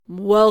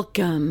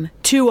Welcome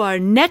to our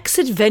next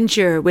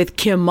adventure with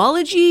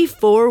Kimology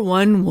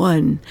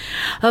 411,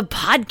 a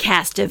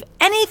podcast of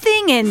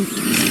anything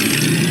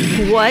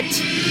and what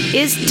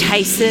is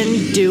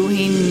Tyson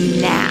doing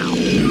now?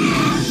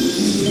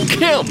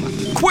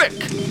 Kim, quick,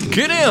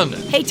 get in!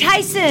 Hey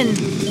Tyson,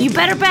 you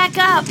better back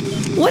up.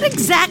 What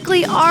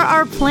exactly are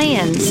our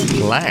plans?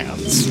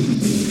 Plans?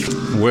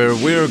 Where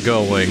we're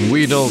going,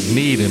 we don't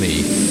need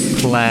any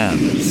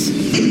plans.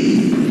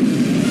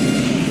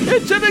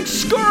 It's an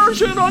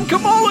excursion on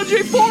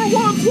Kimology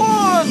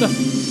 411!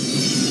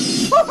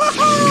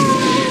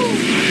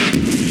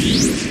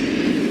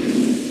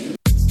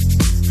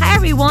 Hi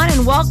everyone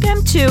and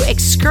welcome to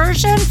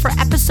Excursion for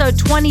episode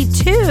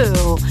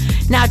 22.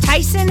 Now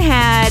Tyson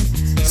had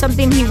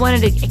something he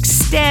wanted to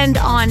extend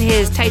on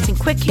his Tyson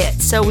Quick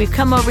Hits, so we've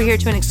come over here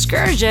to an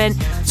excursion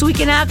so we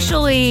can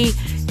actually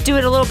do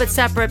it a little bit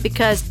separate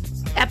because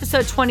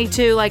episode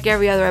 22, like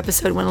every other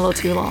episode, went a little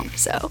too long,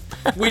 so.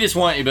 We just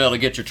want you to be able to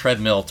get your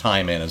treadmill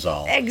time in is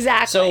all.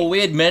 Exactly. So we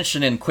had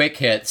mentioned in Quick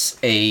Hits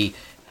a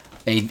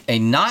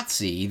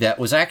Nazi that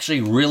was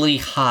actually really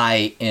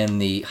high in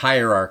the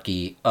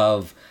hierarchy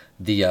of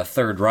the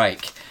Third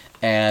Reich,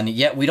 and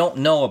yet we don't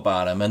know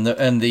about him. And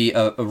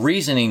the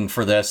reasoning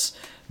for this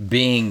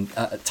being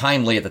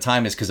timely at the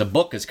time is because a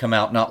book has come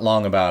out not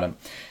long about him.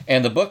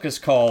 And the book is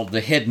called The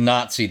Hidden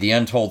Nazi, The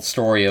Untold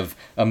Story of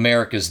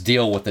America's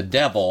Deal with the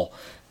Devil.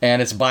 And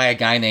it's by a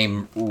guy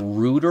named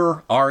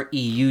Reuter,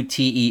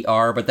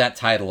 R-E-U-T-E-R, but that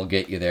title will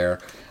get you there.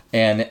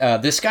 And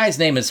this guy's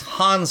name is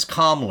Hans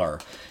Kammler.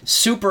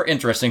 Super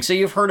interesting. So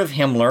you've heard of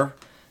Himmler.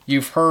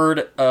 You've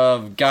heard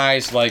of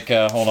guys like,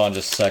 hold on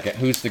just a second.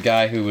 Who's the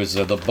guy who was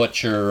the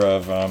butcher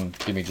of,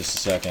 give me just a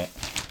second.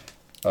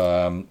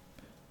 Of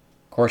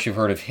course, you've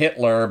heard of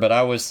Hitler, but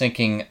I was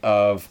thinking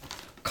of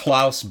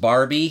Klaus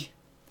Barbie.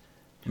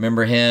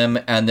 Remember him?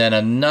 And then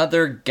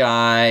another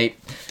guy.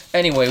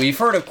 Anyway, we've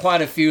heard of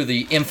quite a few of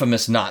the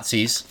infamous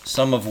Nazis,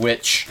 some of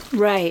which,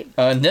 right.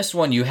 And this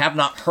one you have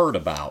not heard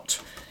about.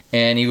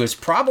 And he was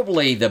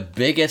probably the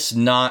biggest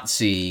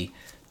Nazi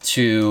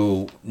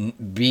to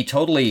be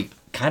totally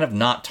kind of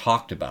not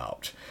talked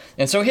about.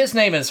 And so his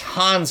name is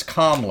Hans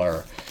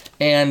Kammler.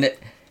 And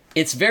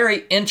it's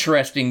very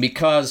interesting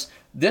because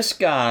this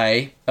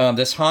guy,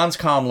 this Hans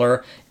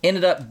Kammler,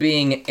 ended up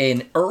being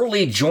an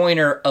early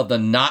joiner of the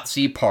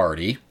Nazi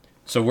Party.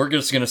 So we're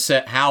just going to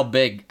set how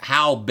big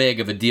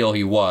of a deal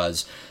he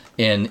was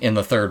in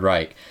the Third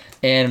Reich.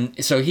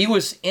 And so he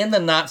was in the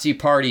Nazi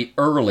Party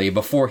early,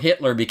 before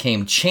Hitler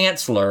became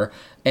Chancellor,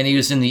 and he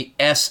was in the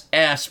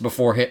SS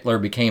before Hitler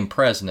became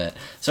president.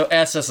 So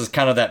SS is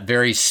kind of that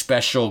very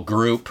special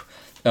group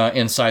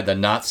inside the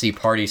Nazi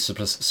Party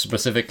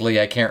specifically.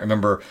 I can't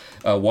remember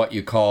what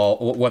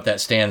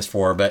that stands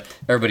for, but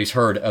everybody's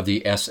heard of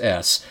the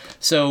SS.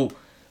 So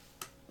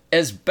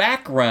as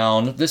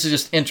background, this is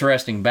just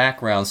interesting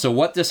background. So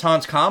what this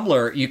Hans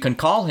Kammler, you can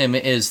call him,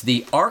 is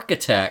the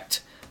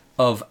architect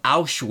of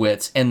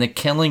Auschwitz and the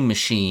killing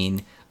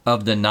machine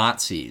of the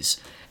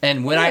Nazis.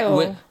 And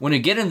when we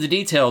get into the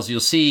details, you'll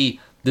see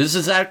this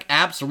is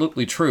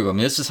absolutely true. I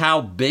mean, this is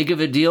how big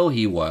of a deal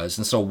he was.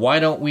 And so why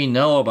don't we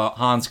know about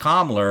Hans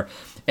Kammler?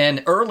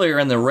 And earlier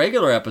in the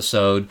regular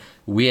episode,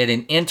 we had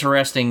an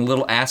interesting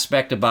little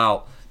aspect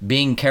about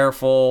being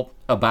careful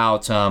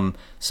about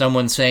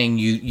someone saying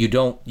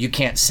you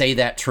can't say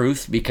that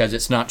truth because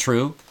it's not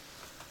true.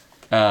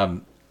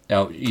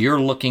 Now, you're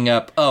looking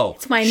up,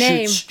 it's my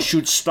name.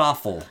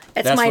 Schutzstaffel.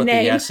 That's my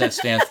name. That's what the SS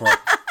stands for.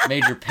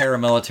 Major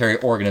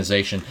paramilitary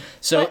organization.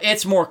 So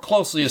it's more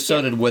closely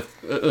associated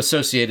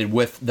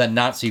with the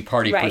Nazi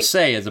Party per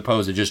se, as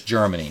opposed to just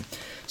Germany.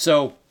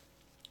 So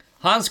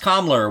Hans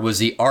Kammler was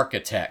the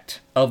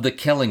architect of the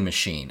killing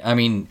machine. I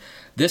mean,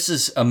 this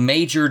is a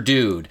major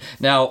dude.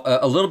 Now,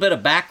 a little bit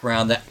of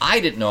background that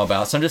I didn't know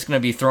about, so I'm just going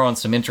to be throwing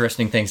some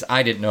interesting things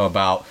I didn't know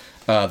about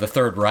the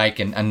Third Reich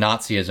and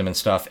Nazism and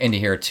stuff into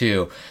here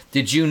too.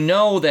 Did you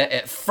know that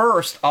at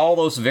first all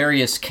those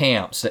various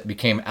camps that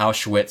became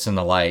Auschwitz and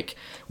the like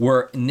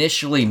were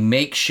initially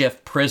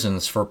makeshift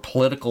prisons for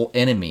political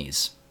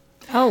enemies?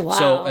 Oh, wow.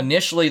 So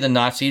initially the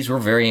Nazis were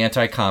very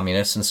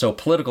anti-communist, and so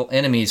political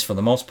enemies, for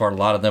the most part, a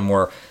lot of them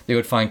they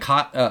would find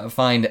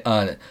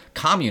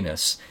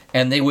communists,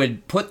 and they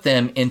would put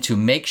them into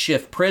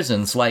makeshift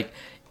prisons, like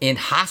in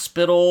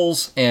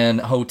hospitals and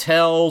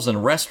hotels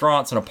and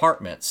restaurants and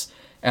apartments.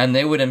 And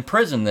they would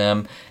imprison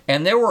them,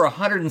 and there were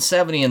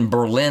 170 in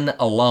Berlin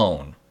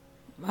alone.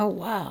 Oh,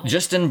 wow.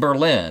 Just in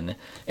Berlin.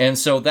 And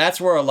so that's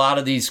where a lot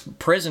of these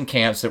prison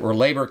camps that were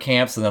labor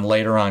camps and then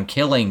later on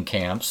killing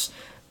camps,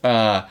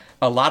 a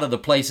lot of the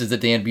places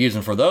that they ended up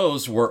using for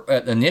those were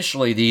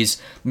initially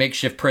these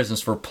makeshift prisons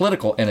for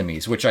political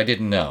enemies, which I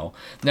didn't know.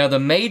 Now, the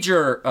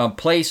major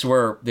place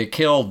where they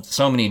killed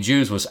so many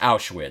Jews was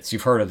Auschwitz.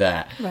 You've heard of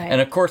that. Right. And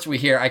of course we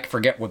hear, I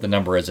forget what the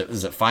number is.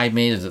 Is it 5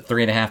 million? Is it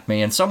 3.5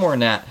 million? Somewhere in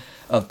that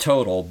of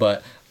total,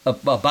 but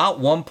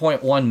about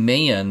 1.1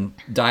 million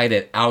died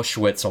at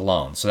Auschwitz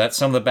alone. So that's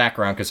some of the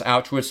background, because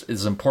Auschwitz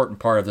is an important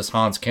part of this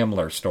Hans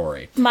Kammler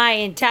story. My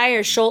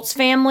entire Schultz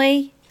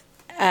family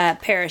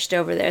perished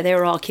over there. They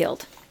were all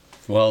killed.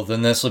 Well,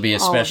 then this will be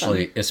All of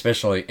them.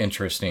 especially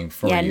interesting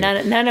for Yeah, you.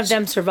 none of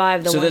them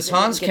survived. So this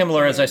Hans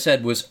Himmler, as I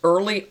said, was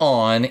early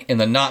on in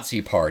the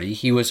Nazi Party.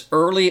 He was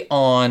early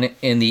on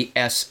in the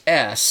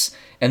SS,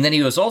 and then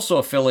he was also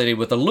affiliated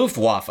with the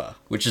Luftwaffe,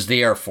 which is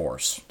the Air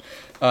Force.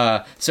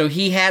 So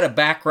he had a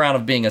background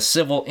of being a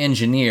civil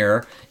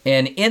engineer,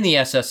 and in the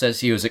SSS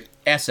he was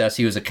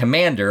a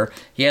commander.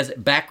 He has a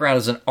background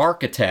as an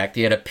architect.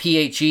 He had a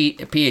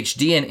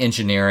PhD in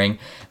engineering,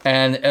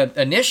 and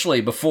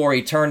initially, before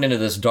he turned into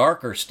this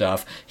darker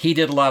stuff, he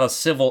did a lot of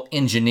civil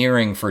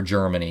engineering for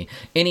Germany,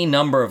 any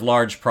number of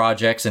large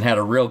projects, and had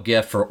a real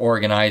gift for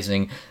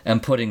organizing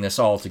and putting this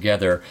all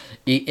together.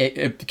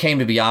 It came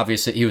to be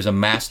obvious that he was a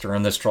master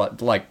in this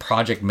like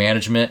project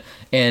management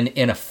and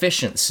in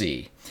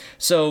efficiency.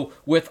 So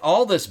with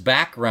all this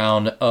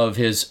background of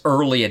his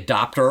early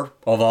adopter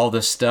of all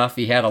this stuff,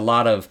 he had a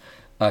lot of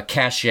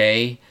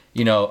cachet,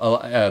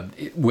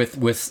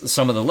 with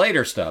some of the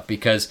later stuff,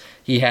 because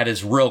he had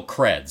his real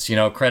creds,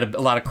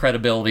 a lot of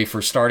credibility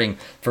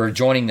for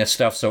joining this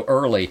stuff so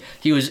early.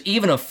 He was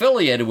even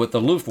affiliated with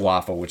the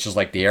Luftwaffe, which is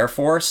like the Air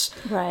Force.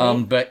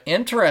 Right. But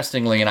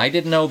interestingly, and I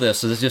didn't know this,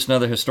 so this is just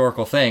another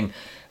historical thing,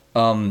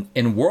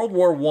 in World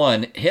War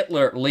I,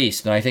 Hitler at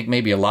least, and I think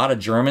maybe a lot of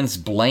Germans,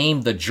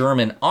 blamed the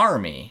German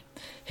army.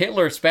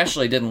 Hitler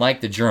especially didn't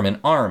like the German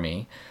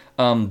army,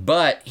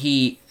 but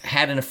he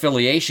had an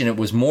affiliation. It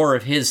was more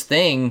of his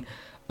thing.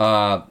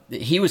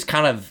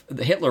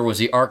 Hitler was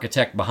the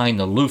architect behind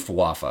the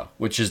Luftwaffe,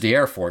 which is the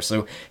Air Force.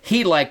 So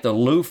he liked the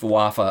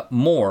Luftwaffe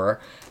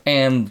more.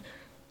 And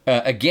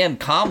again,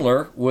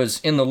 Kammler was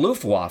in the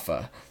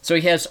Luftwaffe. So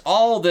he has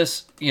all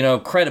this,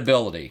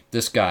 credibility,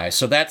 this guy.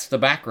 So that's the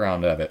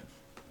background of it.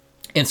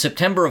 In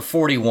September of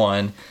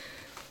 41,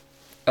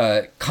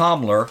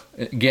 Kammler,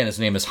 again, his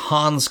name is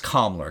Hans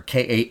Kammler,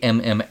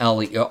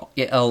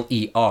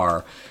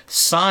 Kammler,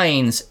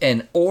 signs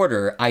an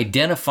order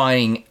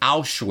identifying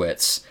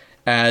Auschwitz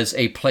as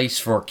a place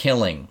for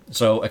killing,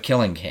 so a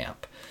killing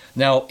camp.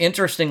 Now,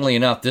 interestingly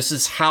enough, this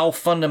is how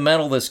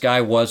fundamental this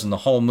guy was in the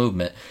whole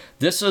movement.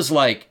 This is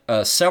like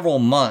several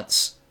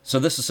months. So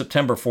this is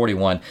September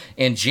 41.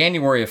 In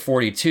January of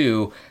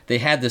 42, they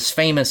had this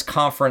famous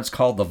conference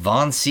called the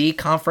Wannsee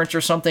Conference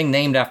or something,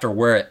 named after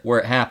where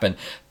it happened.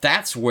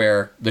 That's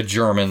where the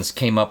Germans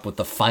came up with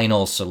the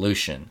final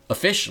solution,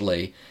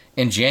 officially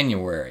in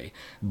January.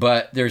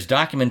 But there's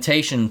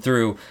documentation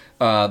through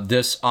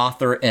this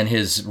author and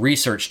his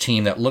research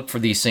team that looked for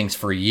these things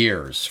for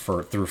years,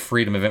 through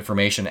Freedom of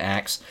Information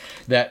Acts,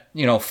 that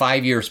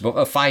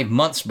 5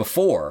 months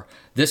before,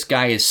 this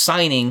guy is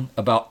signing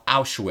about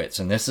Auschwitz,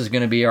 and this is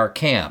going to be our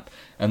camp,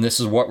 and this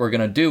is what we're going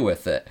to do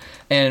with it.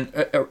 And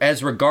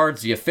as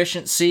regards the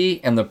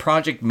efficiency and the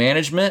project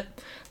management,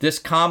 this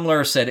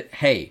Kammler said,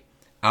 hey,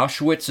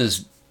 Auschwitz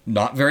is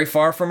not very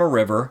far from a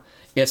river.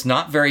 It's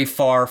not very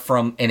far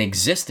from an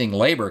existing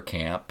labor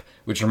camp,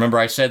 which, remember,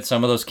 I said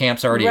some of those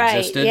camps already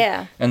existed,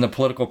 yeah. And the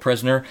political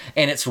prisoner,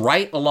 and it's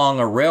right along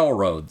a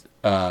railroad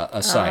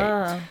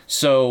site.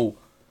 So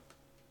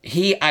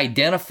he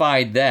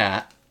identified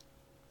that,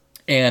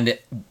 and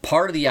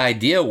part of the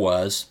idea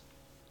was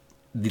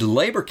the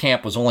labor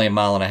camp was only 1.5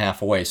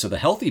 miles away, so the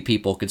healthy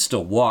people could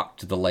still walk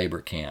to the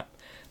labor camp.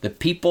 The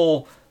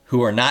people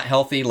who are not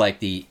healthy, like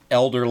the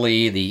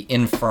elderly, the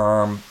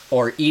infirm,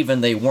 or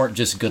even they weren't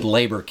just good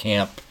labor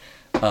camp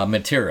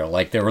material,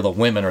 like they were the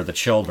women or the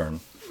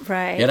children.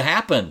 Right. It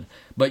happened.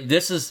 But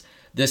this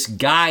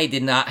guy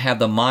did not have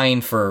the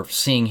mind for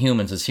seeing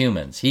humans as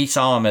humans. He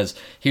saw him as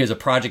he was a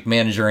project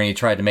manager, and he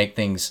tried to make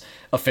things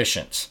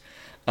efficient.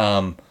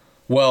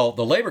 Well,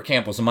 the labor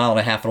camp was 1.5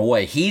 miles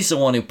away. He's the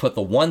one who put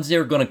the ones they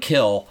were going to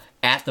kill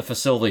at the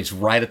facilities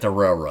right at the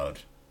railroad.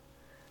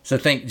 So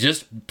think,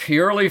 just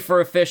purely for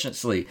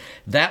efficiency,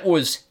 that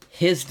was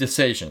his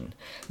decision.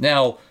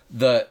 Now,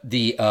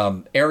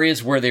 the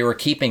areas where they were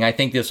keeping, I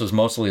think this was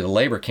mostly the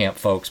labor camp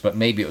folks, but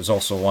maybe it was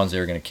also the ones they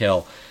were going to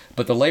kill.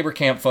 But the labor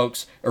camp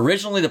folks,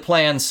 originally the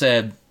plan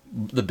said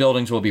the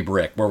buildings will be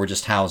brick, where we're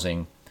just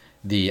housing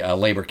the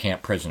labor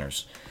camp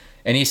prisoners.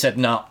 And he said,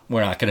 no,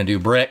 we're not going to do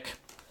brick.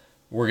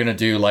 We're going to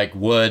do like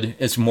wood.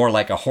 It's more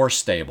like a horse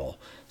stable.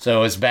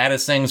 So as bad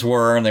as things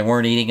were, and they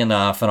weren't eating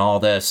enough and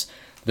all this,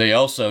 they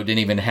also didn't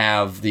even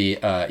have the,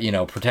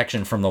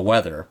 protection from the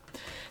weather.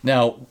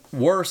 Now,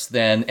 worse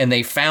than, and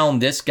they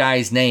found this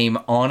guy's name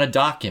on a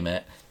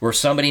document where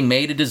somebody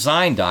made a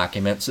design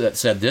document that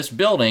said this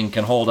building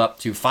can hold up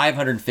to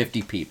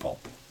 550 people.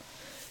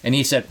 And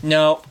he said,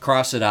 no,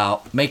 cross it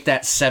out. Make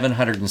that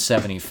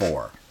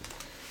 774.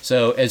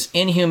 So as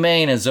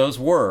inhumane as those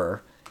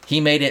were, he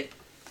made it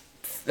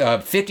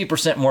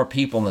 50% more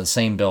people in the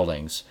same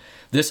buildings.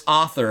 This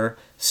author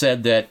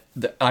said that,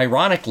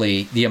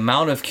 ironically, the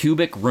amount of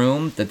cubic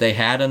room that they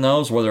had in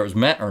those, whether it was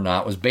meant or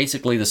not, was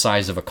basically the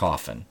size of a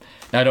coffin.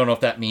 Now, I don't know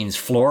if that means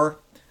floor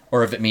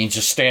or if it means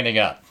just standing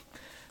up.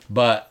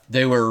 But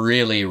they were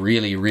really,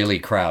 really, really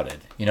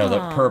crowded.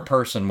 The per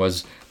person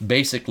was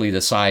basically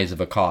the size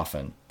of a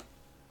coffin.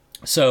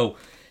 So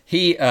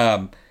he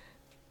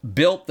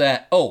built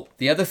that. Oh,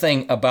 the other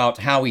thing about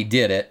how he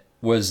did it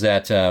was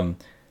that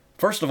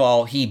first of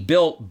all, he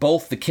built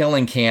both the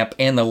killing camp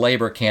and the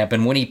labor camp.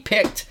 And when we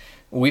picked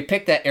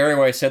that area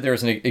where I said there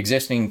was an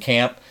existing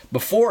camp,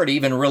 before it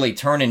even really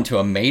turned into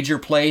a major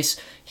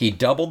place, he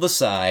doubled the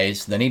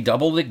size, then he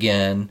doubled it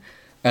again,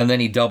 and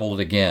then he doubled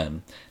it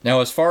again.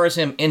 Now, as far as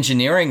him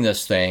engineering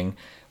this thing,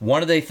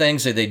 one of the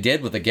things that they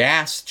did with the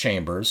gas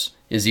chambers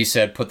is he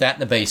said, put that in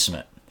the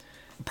basement.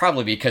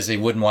 Probably because they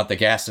wouldn't want the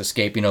gas to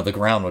escape, the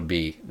ground would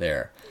be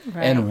there.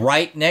 Right. And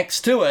right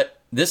next to it,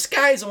 this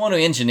guy's the one who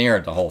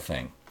engineered the whole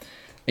thing.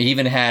 He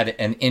even had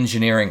an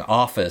engineering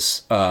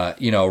office,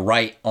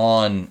 right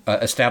on,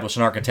 established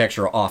an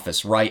architectural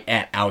office right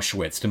at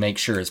Auschwitz to make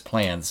sure his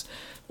plans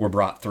were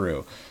brought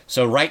through.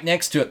 So right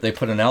next to it, they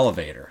put an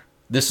elevator.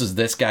 This is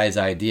this guy's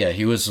idea.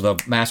 He was the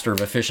master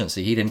of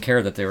efficiency. He didn't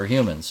care that they were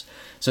humans.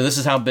 So this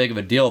is how big of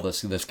a deal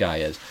this guy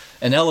is.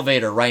 An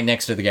elevator right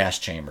next to the gas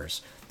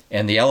chambers.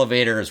 And the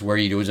elevator is where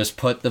you would just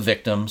put the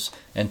victims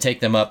and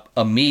take them up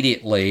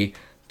immediately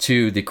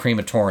to the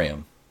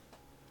crematorium.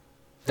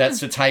 That's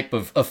the type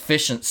of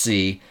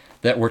efficiency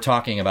that we're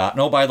talking about.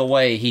 And oh, by the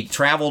way, he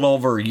traveled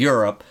over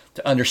Europe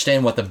to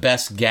understand what the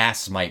best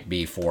gas might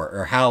be for,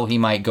 or how he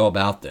might go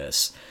about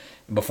this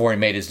before he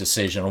made his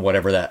decision on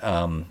whatever that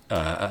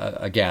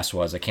a gas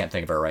was. I can't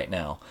think of it right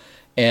now.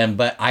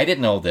 But I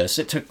didn't know this.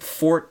 It took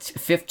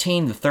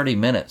 15 to 30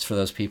 minutes for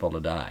those people to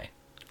die.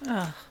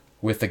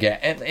 With the gas.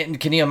 And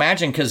can you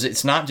imagine? Because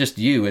it's not just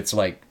you. It's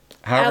like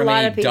however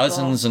many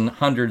dozens and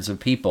hundreds of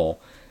people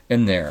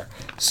in there.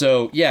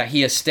 So, yeah,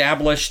 he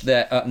established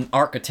that an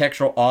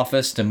architectural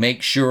office to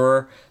make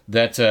sure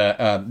that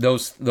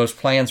those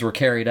plans were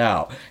carried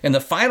out. In the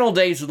final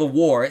days of the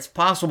war, it's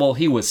possible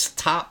he was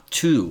top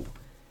 2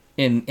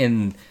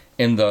 in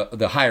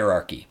the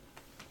hierarchy,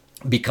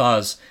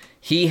 because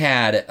he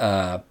had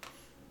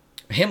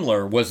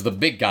Himmler was the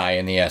big guy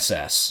in the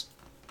SS,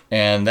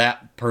 and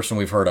that person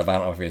we've heard of, I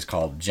don't know if he's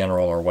called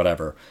general or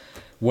whatever.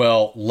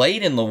 Well,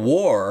 late in the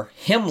war,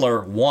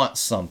 Himmler wants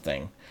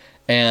something,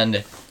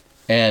 and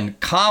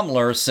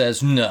Kammler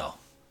says no.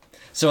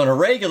 So in a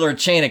regular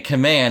chain of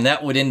command,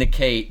 that would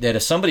indicate that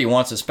if somebody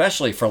wants,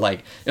 especially for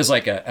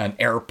an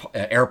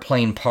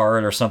airplane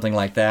part or something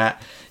like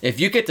that, if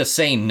you get to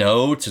say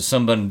no to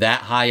someone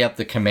that high up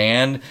the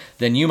command,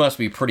 then you must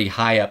be pretty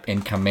high up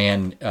in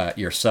command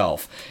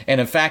yourself. And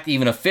in fact,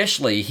 even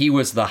officially, he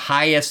was the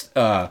highest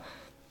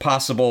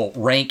possible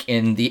rank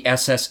in the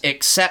SS,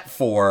 except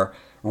for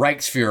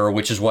Reichsfuhrer,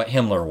 which is what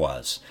Himmler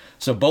was.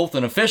 So both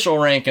an official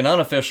rank and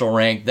unofficial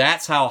rank,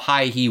 that's how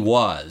high he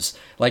was.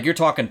 Like, you're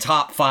talking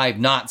top 5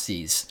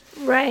 Nazis.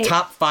 Right.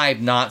 Top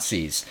 5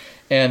 Nazis.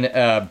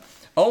 And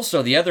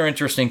also, the other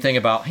interesting thing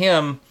about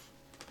him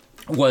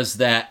was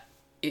that,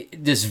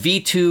 does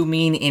V2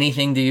 mean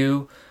anything to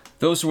you?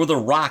 Those were the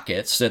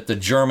rockets that the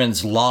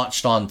Germans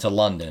launched onto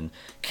London,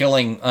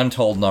 killing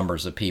untold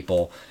numbers of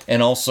people.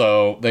 And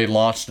also, they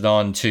launched it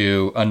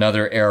onto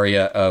another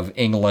area of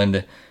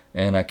England,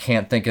 and I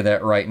can't think of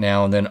that right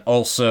now, and then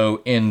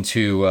also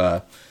into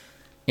a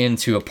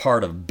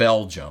part of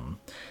Belgium.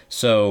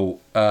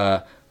 So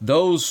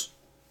those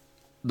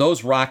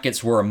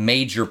rockets were a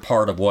major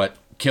part of what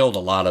killed a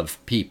lot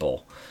of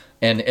people,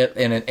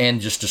 and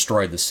just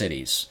destroyed the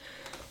cities.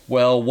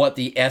 Well, what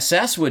the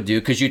SS would do,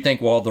 because you'd think,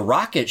 well, the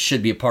rockets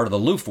should be a part of the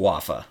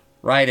Luftwaffe,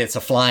 right? It's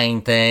a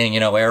flying thing,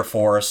 Air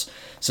Force.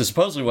 So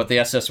supposedly what the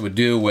SS would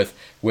do with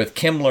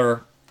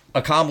Kammler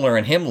and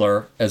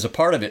Himmler as a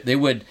part of it, they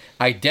would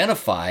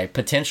identify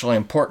potentially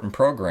important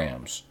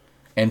programs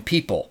and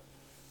people,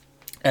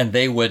 and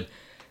they would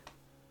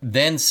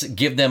then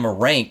give them a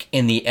rank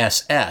in the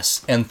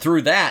SS, and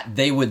through that,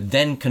 they would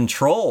then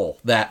control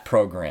that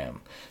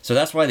program. So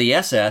that's why the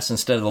SS,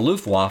 instead of the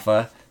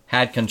Luftwaffe,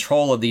 had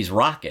control of these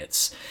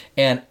rockets.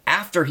 And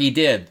after he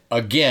did,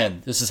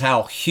 again, this is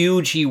how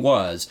huge he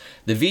was.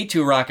 The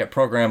V2 rocket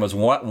program was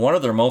one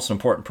of their most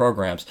important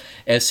programs.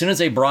 As soon as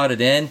they brought it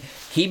in,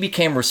 he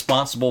became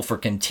responsible for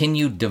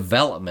continued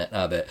development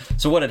of it.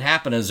 So what had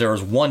happened is there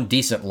was one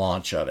decent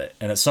launch of it.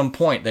 And at some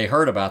point, they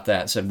heard about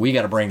that and said, we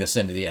got to bring this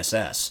into the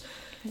SS.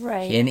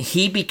 Right. And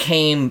he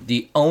became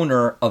the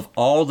owner of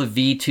all the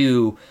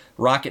V2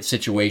 rocket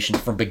situations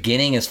from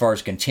beginning as far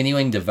as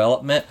continuing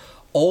development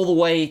all the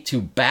way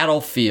to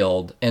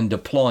battlefield and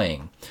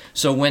deploying.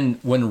 So when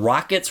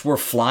rockets were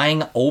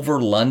flying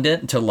over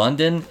London,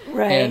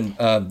 right,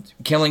 and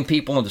killing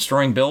people and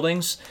destroying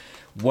buildings,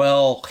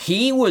 well,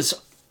 they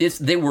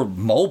were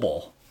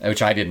mobile,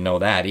 which I didn't know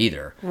that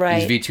either.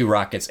 Right. These V2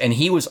 rockets, and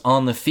he was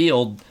on the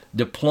field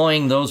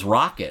deploying those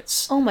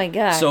rockets. Oh my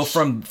gosh. So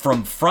from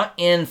front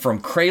end,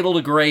 from cradle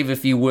to grave,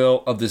 if you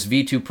will, of this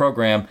V2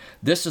 program,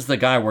 this is the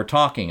guy we're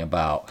talking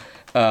about.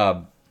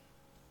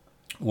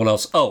 What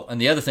else? Oh,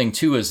 and the other thing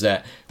too is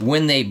that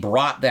when they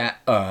brought that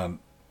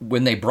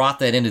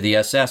into the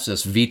SS,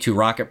 this V2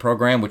 rocket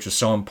program, which was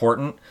so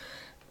important,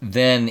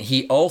 then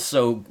he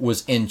also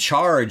was in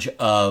charge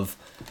of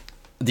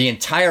the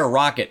entire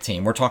rocket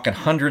team. We're talking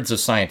hundreds of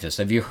scientists.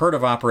 Have you heard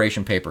of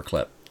Operation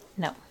Paperclip?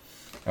 No.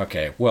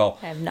 Okay, well,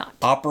 I have not.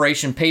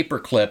 Operation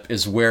Paperclip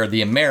is where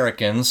the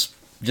Americans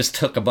just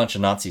took a bunch of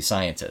Nazi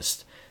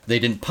scientists. They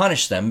didn't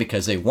punish them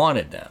because they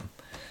wanted them.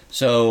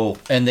 So,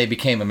 and they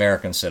became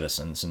American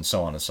citizens and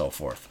so on and so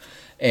forth.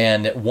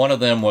 And one of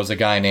them was a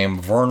guy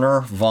named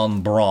Werner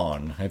von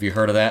Braun. Have you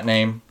heard of that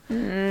name?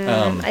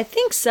 I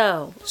think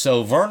so.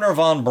 So Werner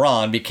von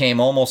Braun became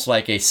almost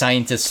like a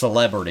scientist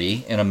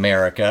celebrity in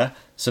America,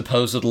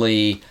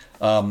 supposedly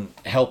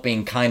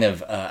helping kind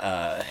of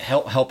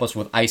help us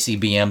with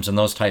ICBMs and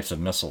those types of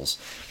missiles.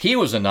 He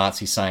was a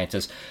Nazi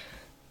scientist.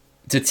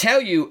 To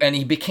tell you, and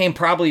he became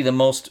probably the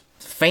most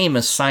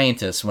famous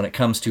scientist when it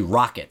comes to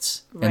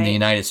rockets in the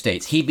United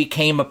States. He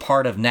became a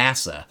part of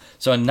NASA.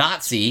 So a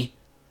Nazi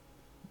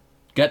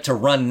got to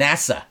run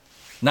NASA.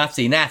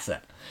 Nazi NASA.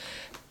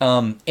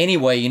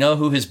 Anyway, you know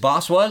who his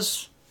boss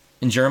was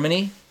in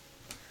Germany?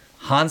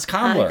 Hans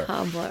Kammler.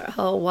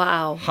 Oh,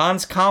 wow.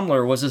 Hans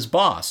Kammler was his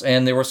boss,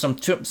 and there were some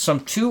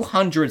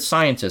 200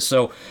 scientists.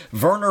 So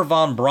Werner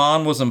von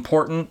Braun was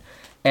important,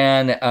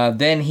 and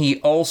then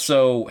he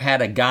also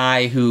had a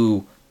guy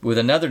who, with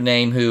another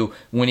name, who,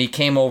 when he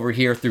came over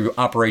here through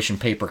Operation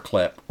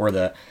Paperclip,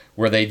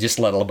 where they just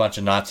let a bunch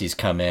of Nazis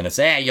come in and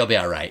say, "Hey, you'll be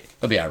all right.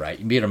 You'll be all right.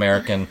 You be an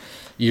American.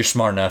 You're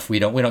smart enough. We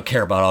don't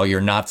care about all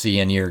your Nazi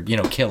and your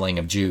killing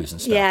of Jews and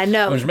stuff." Yeah,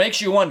 no. Which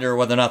makes you wonder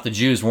whether or not the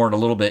Jews weren't a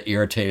little bit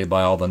irritated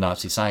by all the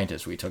Nazi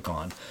scientists we took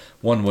on.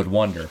 One would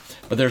wonder.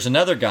 But there's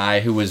another guy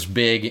who was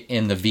big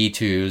in the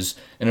V2s,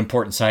 an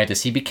important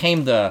scientist. He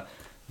became I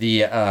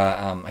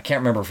can't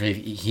remember if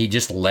he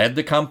just led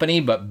the company,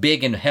 but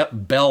big in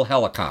Bell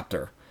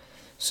Helicopter.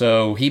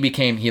 So he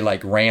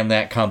ran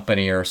that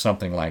company or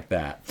something like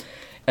that.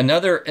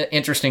 Another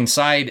interesting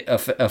side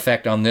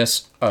effect on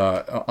this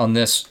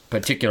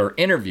particular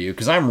interview,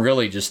 because I'm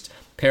really just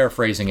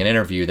paraphrasing an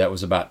interview that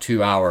was about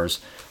 2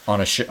 hours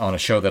on a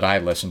show that I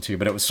listened to,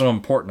 but it was so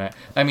important.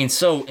 I mean,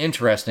 so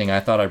interesting. I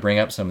thought I'd bring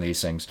up some of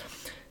these things.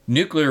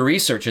 Nuclear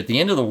research at the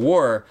end of the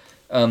war,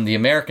 the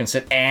Americans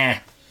said,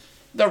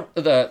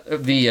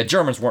 the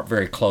Germans weren't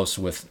very close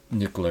with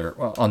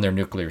on their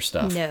nuclear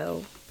stuff.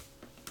 No,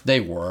 they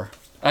were.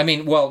 I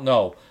mean, well,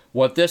 no.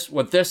 What this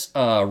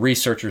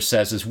researcher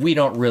says is we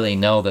don't really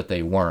know that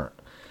they weren't.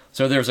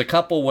 So there's a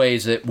couple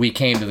ways that we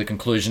came to the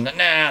conclusion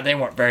that, they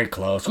weren't very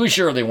close. We're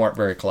sure they weren't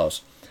very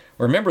close.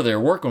 Remember, they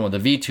were working with a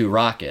V2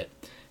 rocket,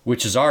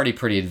 which is already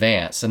pretty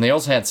advanced. And they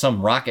also had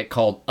some rocket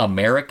called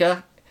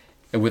America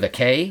with a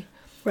K.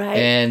 Right.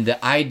 And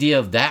the idea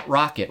of that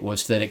rocket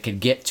was that it could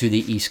get to the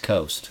East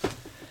Coast.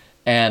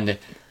 And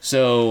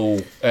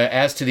so,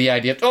 as to the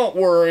idea, don't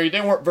worry,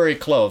 they weren't very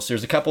close.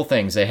 There's a couple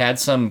things. They had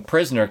some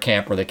prisoner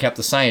camp where they kept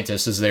the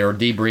scientists as they were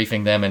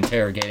debriefing them,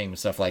 interrogating them, and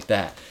stuff like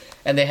that.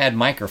 And they had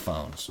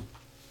microphones.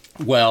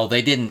 Well,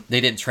 they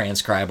didn't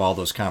transcribe all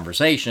those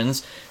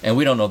conversations, and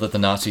we don't know that the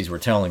Nazis were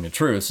telling the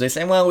truth. So they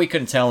say, well, we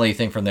couldn't tell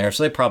anything from there,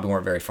 so they probably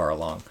weren't very far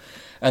along.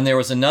 And there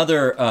was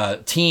another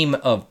team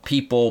of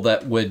people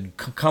that would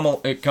come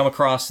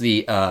across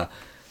with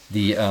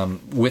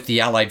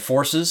the Allied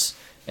forces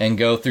and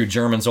go through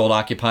Germany's old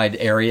occupied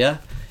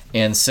area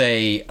and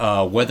say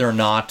whether or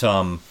not,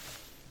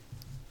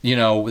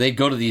 they'd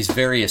go to these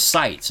various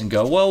sites and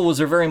go, well, was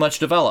there very much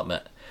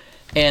development?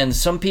 And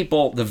some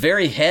people, the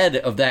very head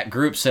of that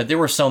group said there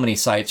were so many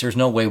sites, there's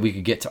no way we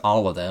could get to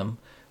all of them.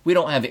 We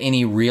don't have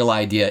any real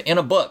idea. In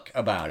a book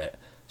about it,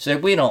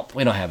 said we don't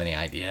have any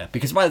idea,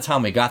 because by the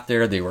time we got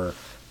there, they were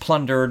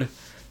plundered.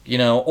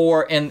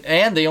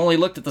 And they only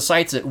looked at the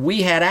sites that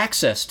we had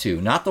access to,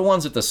 not the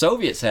ones that the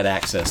Soviets had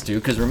access to,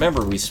 because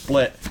remember, we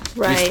split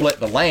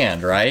the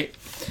land, right?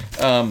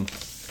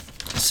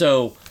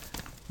 So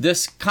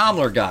this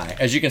Kammler guy,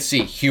 as you can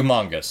see,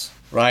 humongous,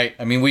 right?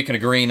 I mean, we can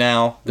agree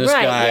now. This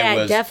guy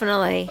was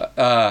definitely.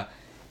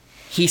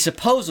 He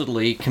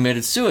supposedly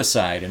committed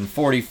suicide in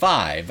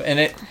 1945,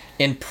 and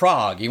in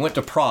Prague. He went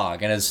to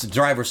Prague, and his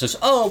driver says,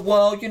 "Oh,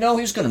 well,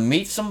 he's going to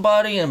meet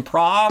somebody in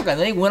Prague," and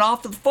then he went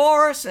off to the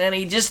forest, and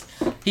he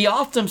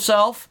offed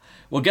himself.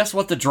 Well, guess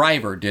what the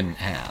driver didn't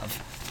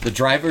have? The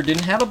driver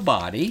didn't have a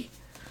body.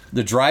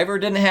 The driver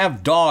didn't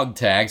have dog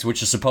tags,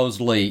 which is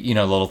supposedly,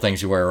 little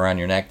things you wear around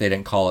your neck. They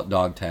didn't call it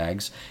dog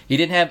tags. He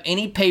didn't have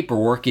any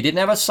paperwork. He didn't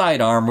have a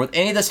sidearm with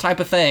any of this type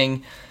of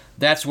thing.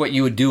 That's what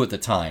you would do at the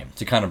time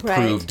to kind of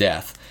prove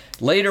death.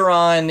 Later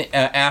on,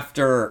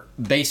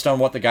 based on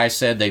what the guy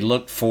said, they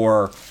looked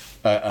for,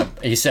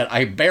 he said,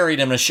 I buried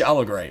him in a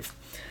shallow grave.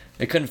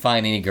 They couldn't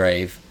find any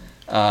grave.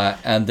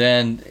 And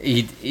then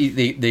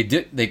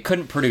they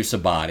couldn't produce a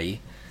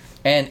body.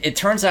 And it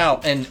turns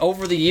out, and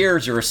over the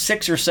years, there were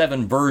 6 or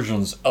 7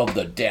 versions of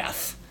the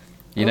death.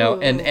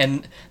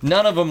 And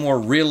none of them were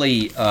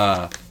really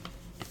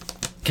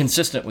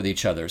consistent with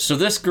each other. So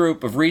this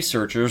group of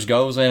researchers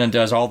goes in and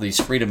does all these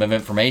Freedom of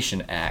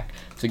Information Act.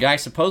 So the guy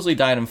supposedly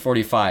died in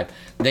 1945.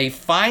 They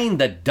find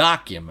the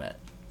document.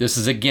 This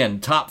is,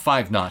 again, top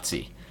 5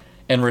 Nazi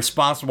and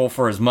responsible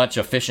for as much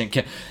efficient...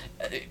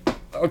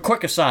 A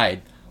quick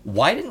aside,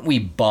 why didn't we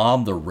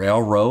bomb the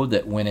railroad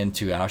that went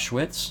into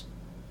Auschwitz?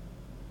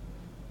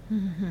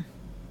 Mm-hmm.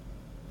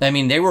 I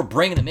mean, they were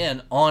bringing them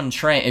in on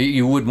train.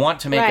 You would want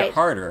to make it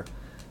harder.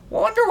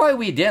 Well, I wonder why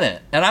we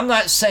didn't. And I'm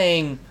not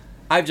saying...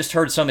 I've just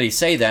heard somebody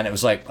say that, and it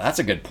was like, that's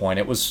a good point.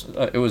 It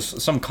was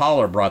some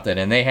caller brought that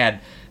in. They had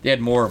they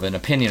had more of an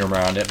opinion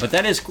around it. But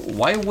that is,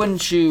 why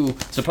wouldn't you?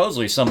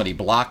 Supposedly somebody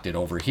blocked it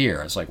over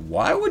here. It's like,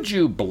 why would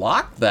you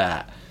block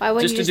that? Why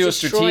wouldn't just you to do a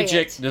destroy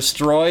strategic it?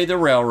 destroy the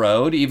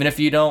railroad, even if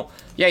you don't.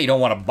 Yeah, you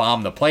don't want to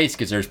bomb the place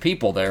because there's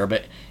people there,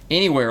 but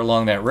anywhere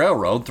along that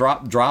railroad,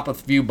 drop a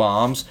few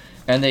bombs,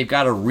 and they've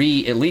got to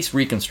at least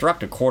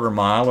reconstruct a quarter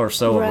mile or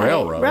so of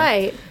railroad.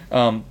 Right.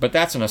 But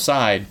that's an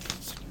aside.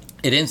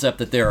 It ends up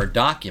that there are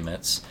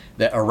documents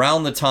that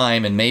around the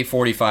time in May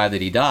 45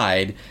 that he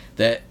died,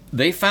 that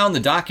they found the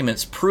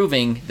documents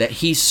proving that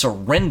he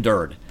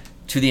surrendered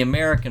to the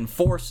American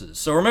forces.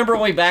 So remember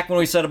way back when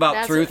we said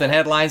about truth and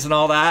headlines and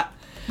all that?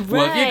 Right.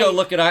 Well, if you go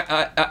look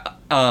at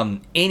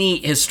any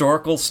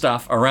historical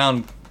stuff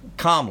around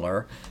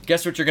Kammler,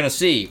 guess what you're going to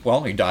see?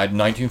 Well, he died in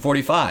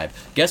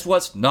 1945. Guess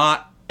what's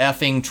not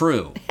effing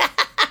true?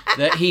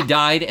 That he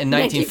died in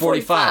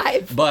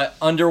 1945. But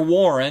under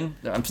Warren,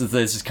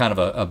 this is kind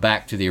of a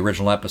back to the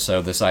original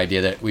episode, this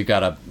idea that we've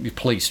got to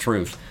police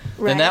truth.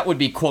 Right. Then that would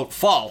be, quote,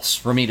 false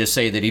for me to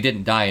say that he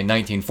didn't die in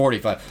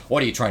 1945.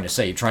 What are you trying to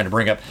say? You're trying to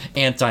bring up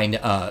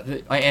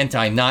anti-Nazi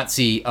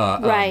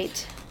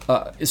Right.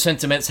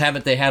 Sentiments.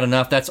 Haven't they had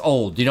enough? That's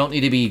old. You don't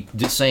need to be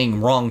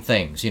saying wrong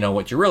things. You know,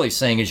 what you're really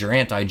saying is you're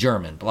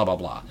anti-German, blah, blah,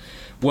 blah.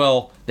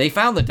 Well, they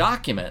found the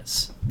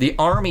documents, the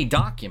Army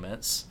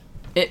documents,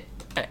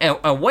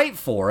 wait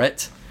for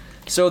it.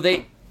 So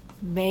they...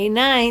 May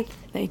 9th,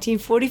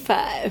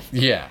 1945.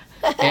 Yeah.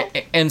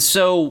 and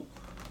so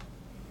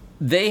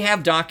they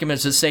have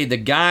documents that say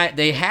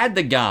they had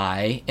the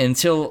guy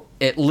until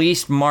at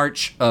least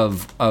March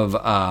of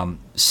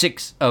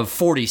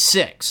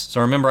 46. So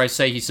remember I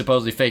say he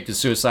supposedly faked his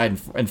suicide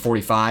in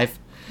 45?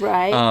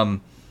 Right.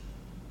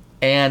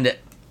 And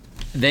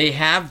they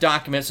have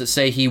documents that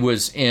say he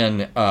was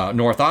in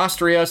North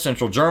Austria,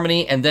 Central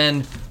Germany, and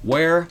then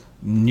where?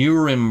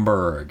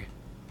 Nuremberg.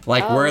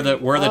 Like where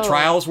the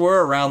trials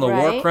were around the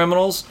war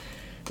criminals.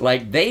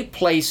 Like, they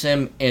place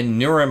him in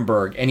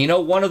Nuremberg. And you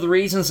know, one of the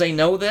reasons they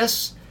know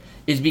this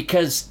is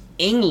because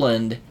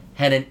England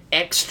had an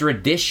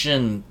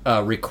extradition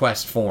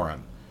request for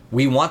him.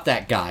 We want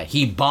that guy.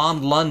 He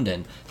bombed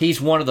London.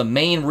 He's one of the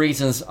main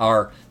reasons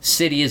our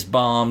city is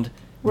bombed.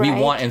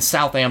 Right. And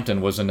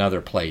Southampton was another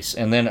place.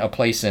 And then a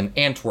place in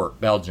Antwerp,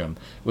 Belgium,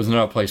 was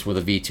another place where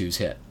the V2s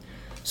hit.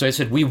 So they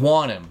said, we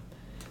want him.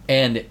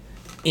 And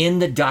in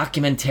the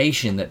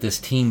documentation that this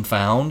team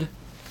found,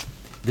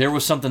 there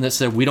was something that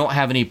said, we don't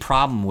have any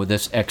problem with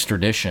this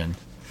extradition.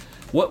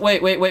 What?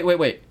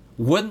 Wait.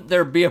 Wouldn't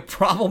there be a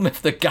problem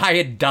if the guy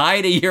had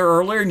died a year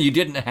earlier and you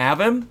didn't have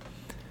him?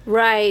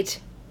 Right.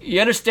 You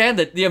understand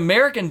that the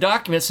American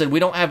document said we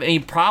don't have any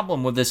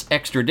problem with this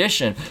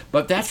extradition,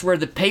 but that's where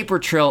the paper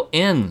trail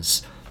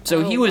ends.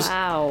 So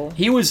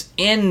he was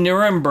in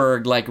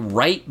Nuremberg like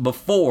right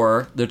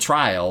before the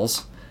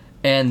trials,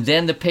 and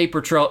then the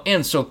paper trail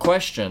ends. So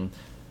question,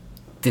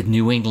 did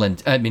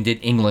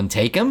England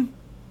take him?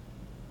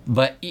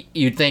 But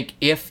you'd think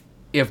if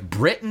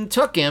Britain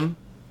took him,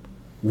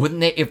 wouldn't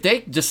they? If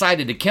they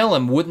decided to kill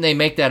him, wouldn't they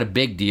make that a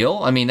big deal?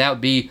 I mean, that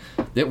would be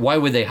that. Why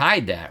would they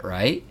hide that,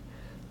 right?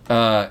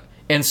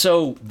 And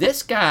so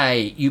this guy,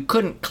 you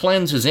couldn't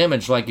cleanse his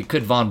image like you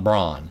could von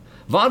Braun.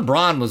 Von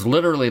Braun was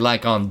literally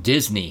like on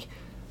Disney,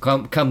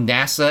 come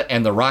NASA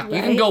and the rocket. Right.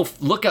 You can go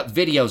look up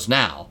videos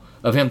now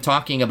of him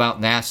talking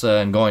about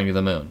NASA and going to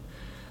the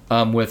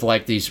moon, with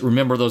like these.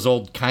 Remember those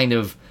old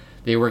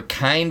they were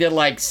kind of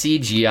like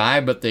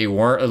CGI, but they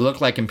weren't. It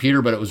looked like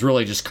computer, but it was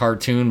really just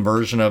cartoon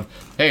version of,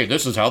 hey,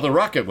 this is how the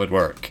rocket would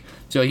work.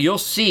 So you'll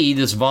see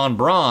this von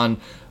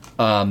Braun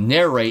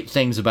narrate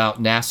things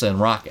about NASA and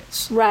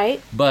rockets. Right.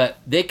 But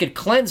they could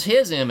cleanse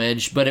his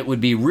image, but it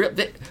would be real.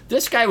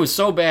 This guy was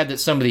so bad that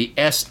some of the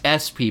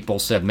SS people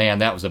said, man,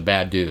 that was a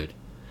bad dude.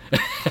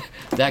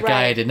 That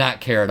guy did not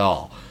care at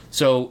all.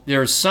 So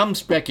there's some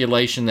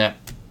speculation that,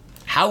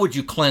 how would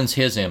you cleanse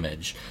his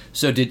image?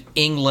 So did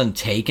England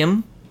take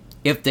him?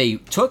 If they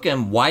took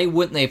him, why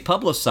wouldn't they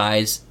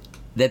publicize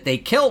that they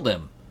killed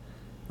him?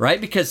 Right?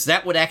 Because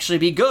that would actually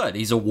be good.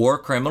 He's a war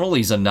criminal.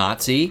 He's a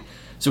Nazi.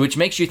 So which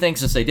makes you think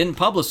since they didn't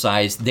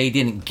publicize, they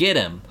didn't get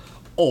him.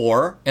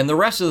 Or, and the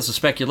rest of this is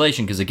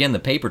speculation because, again, the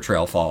paper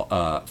trail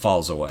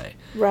falls away.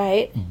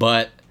 Right.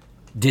 But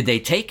did they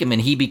take him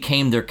and he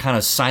became their kind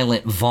of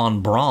silent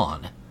von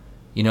Braun?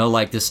 You know,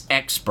 like this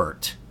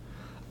expert.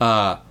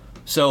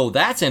 So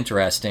that's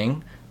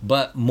interesting.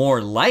 But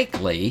more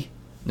likely...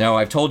 Now,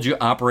 I've told you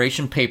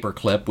Operation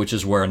Paperclip, which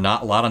is where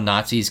not a lot of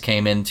Nazis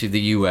came into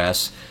the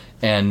U.S.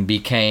 and they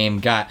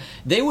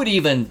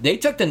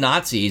took the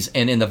Nazis,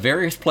 and in the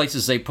various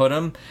places they put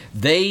them,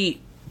 they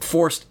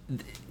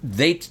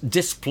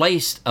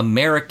displaced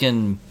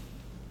American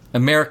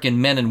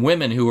men and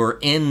women who were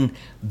in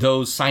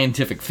those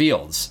scientific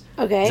fields.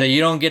 Okay. So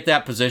you don't get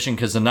that position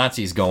because the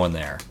Nazis go in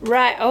there.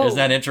 Right. Oh. Is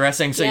that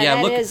interesting? So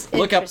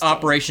look up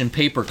Operation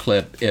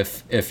Paperclip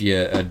if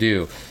you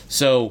do.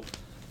 So...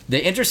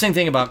 The interesting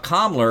thing about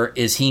Kammler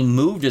is he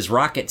moved his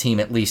rocket team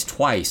at least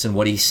twice, and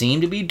what he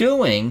seemed to be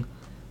doing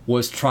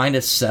was trying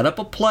to set up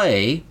a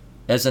play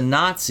as a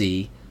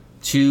Nazi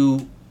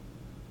to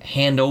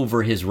hand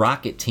over his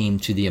rocket team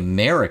to the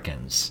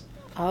Americans.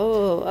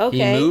 Oh, okay.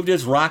 He moved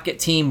his rocket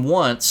team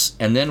once,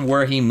 and then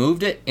where he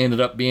moved it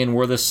ended up being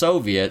where the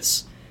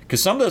Soviets,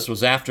 because some of this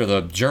was after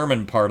the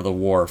German part of the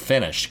war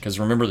finished, because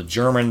remember the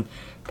German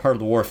part of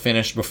the war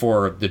finished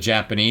before the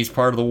Japanese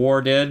part of the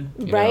war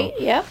did? Right,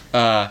 yep.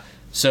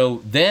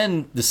 So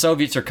then the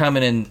Soviets are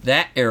coming in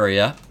that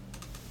area,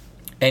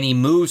 and he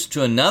moves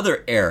to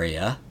another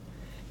area,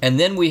 and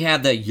then we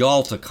have the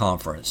Yalta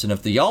Conference. And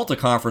if the Yalta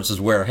Conference is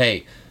where,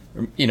 hey,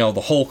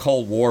 the whole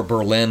Cold War,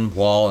 Berlin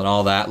Wall and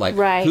all that, like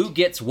who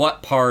gets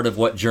what part of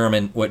what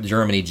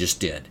Germany just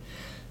did.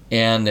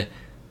 And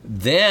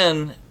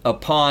then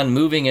upon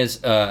moving his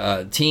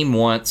team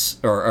once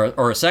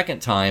or a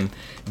second time,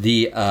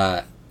 the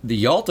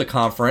Yalta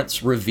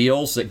Conference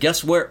reveals that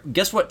guess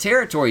what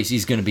territories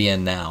he's going to be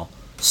in now?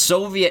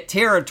 Soviet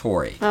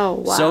territory. Oh,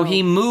 wow. So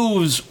he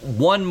moves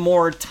one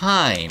more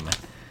time,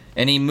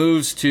 and he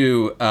moves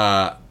to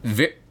I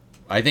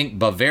think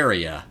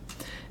Bavaria.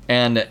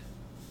 And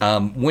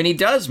when he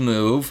does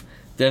move,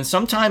 then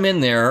sometime in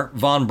there,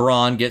 von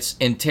Braun gets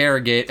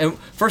interrogated. And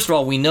first of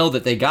all, we know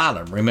that they got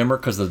him, remember,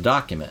 because of the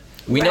document.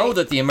 We know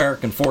that the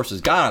American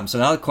forces got him. So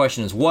now the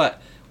question is, what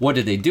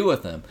did they do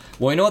with him?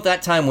 Well, we know at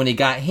that time when he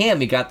got him,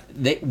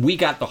 we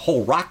got the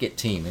whole rocket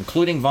team,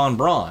 including von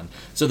Braun.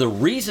 So the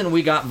reason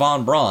we got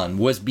von Braun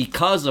was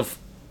because of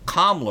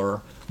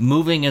Kammler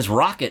moving his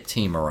rocket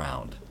team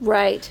around.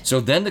 Right.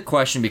 So then the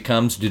question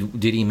becomes,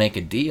 did he make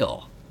a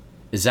deal?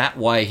 Is that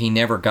why he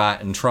never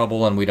got in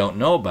trouble and we don't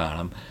know about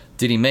him?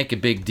 Did he make a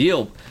big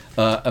deal?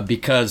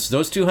 Because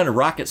those 200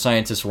 rocket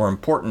scientists were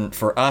important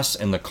for us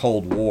in the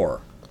Cold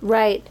War.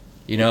 Right.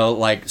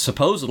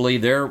 Supposedly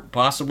they're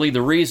possibly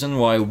the reason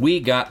why we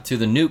got to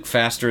the nuke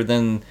faster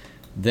than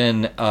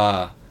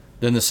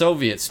the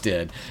Soviets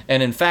did.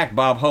 And in fact,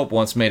 Bob Hope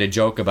once made a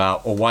joke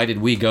about, well, why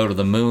did we go to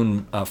the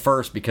moon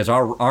first? Because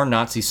our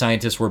Nazi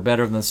scientists were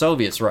better than the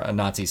Soviets'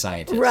 Nazi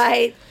scientists.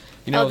 Right.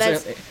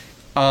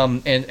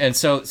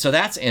 So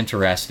that's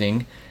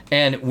interesting.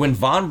 And when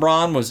von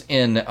Braun was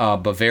in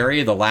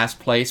Bavaria, the last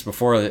place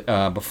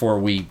before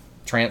we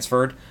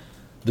transferred,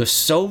 the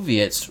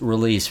Soviets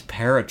released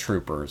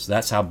paratroopers.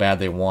 That's how bad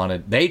they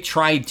wanted. They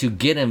tried to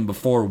get him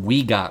before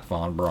we got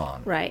von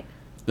Braun. Right.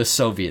 The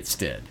Soviets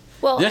did.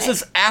 Well, this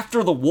is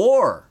after the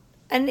war.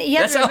 And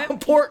that's how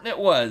important it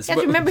was. You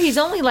have to remember, he's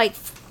only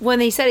when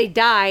they said he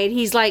died,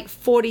 he's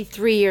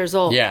 43 years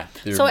old. Yeah.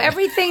 So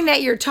everything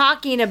that you're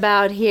talking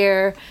about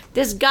here,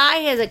 this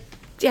guy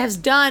has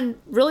done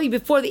really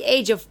before the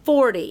age of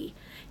 40.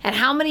 And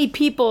how many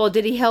people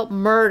did he help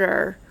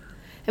murder?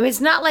 I mean,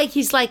 it's not like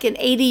he's like an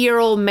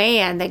 80-year-old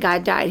man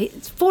that died.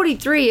 It's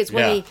 43 is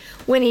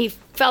when he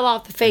fell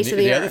off the face of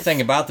the earth. The other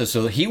thing about this,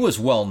 so he was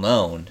well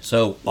known.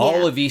 So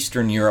all of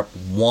Eastern Europe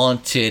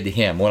wanted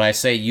him. When I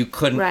say you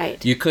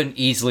couldn't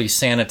easily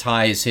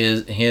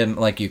sanitize him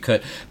like you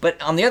could.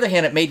 But on the other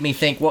hand, it made me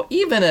think, well,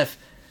 even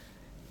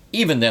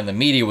then the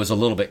media was a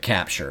little bit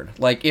captured.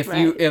 Like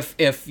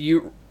if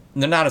you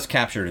they're not as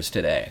captured as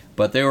today,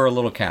 but they were a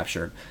little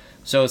captured.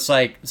 So it's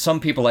like some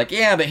people but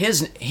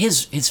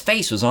his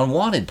face was on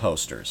wanted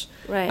posters.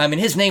 Right. I mean,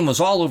 his name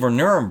was all over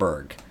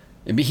Nuremberg.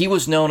 He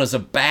was known as a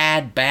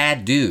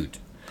bad dude.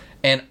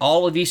 And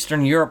all of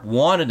Eastern Europe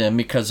wanted him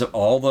because of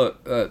all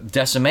the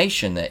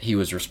decimation that he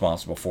was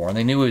responsible for, and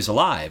they knew he was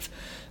alive.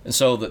 And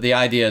so the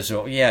idea is,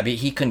 but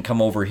he couldn't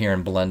come over here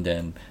and blend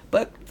in.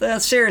 But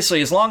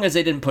seriously, as long as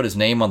they didn't put his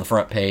name on the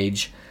front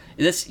page,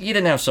 you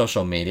didn't have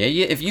social media.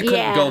 If you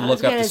couldn't go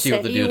look up to see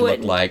what the dude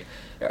looked like,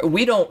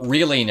 we don't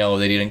really know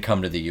that he didn't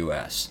come to the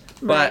U.S.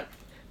 Right. But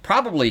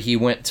probably he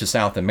went to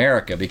South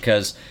America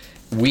because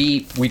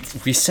we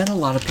sent a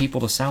lot of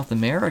people to South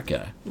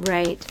America.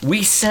 Right.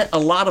 We sent a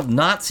lot of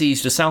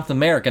Nazis to South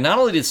America. Not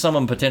only did some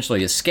of them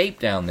potentially escape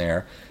down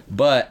there,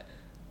 but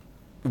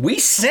we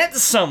sent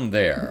some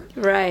there.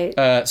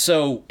 Right.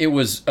 So it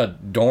was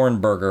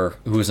Dornberger,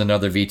 who was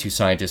another V2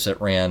 scientist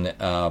that ran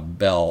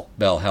Bell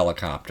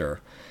helicopter.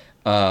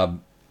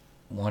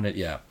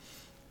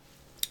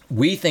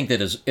 We think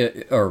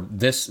that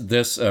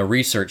this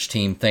research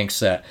team thinks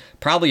that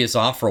probably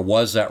Azofra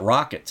was that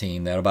rocket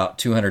team, that about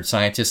 200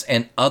 scientists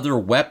and other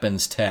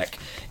weapons tech,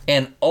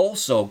 and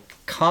also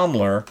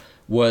Kammler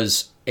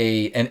was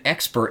an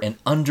expert in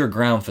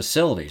underground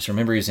facilities.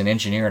 Remember, he's an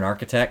engineer and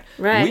architect.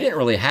 Right. We didn't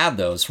really have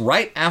those.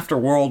 Right after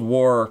World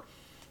War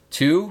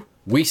II,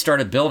 we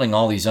started building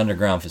all these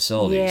underground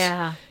facilities.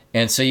 Yeah.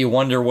 And so you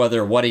wonder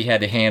what he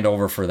had to hand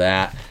over for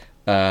that.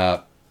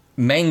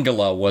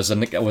 Mengele was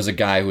a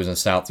guy who was in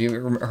South. You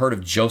ever heard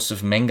of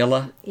Joseph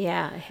Mengele?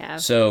 Yeah, I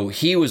have. So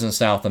he was in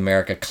South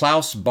America.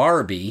 Klaus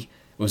Barbie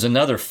was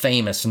another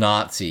famous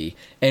Nazi,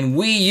 and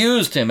we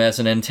used him as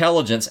an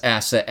intelligence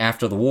asset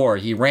after the war.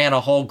 He ran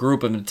a whole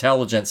group of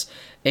intelligence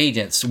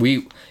agents.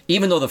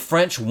 Even though the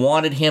French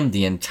wanted him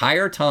the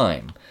entire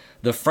time,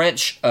 the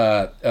French, in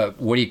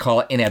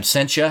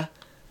absentia,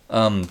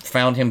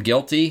 found him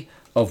guilty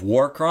of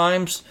war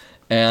crimes.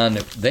 And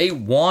they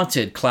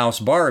wanted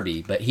Klaus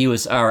Barbie, but he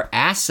was our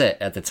asset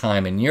at the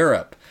time in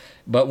Europe.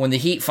 But when the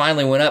heat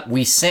finally went up,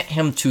 we sent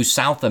him to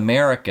South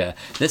America.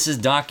 This is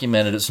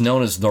documented. It's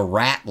known as the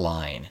Rat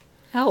Line.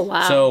 Oh,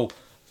 wow. So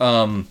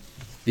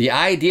the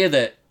idea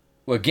that,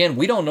 again,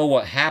 we don't know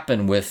what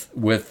happened with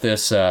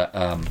this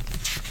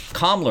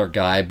Kammler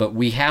guy, but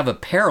we have a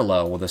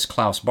parallel with this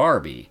Klaus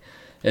Barbie.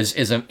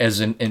 As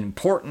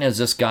important as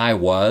this guy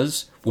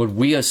was, would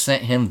we have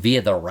sent him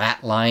via the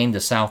Rat Line to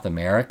South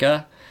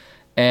America?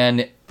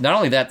 And not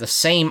only that, the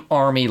same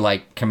army,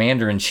 like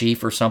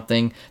commander-in-chief or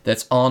something,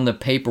 that's on the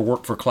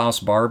paperwork for Klaus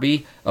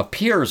Barbie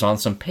appears on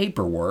some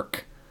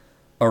paperwork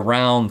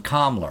around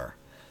Kammler.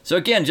 So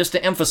again, just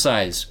to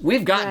emphasize,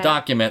 we've got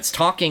documents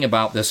talking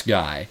about this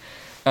guy.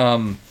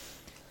 And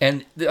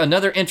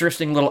another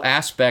interesting little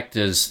aspect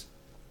is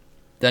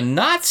the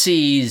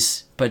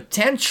Nazis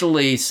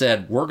potentially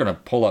said, we're going to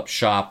pull up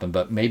shop,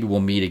 but maybe we'll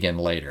meet again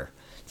later,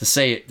 to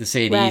say it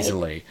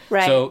easily.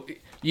 Right. So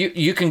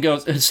you can go,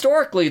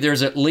 historically,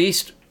 there's at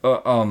least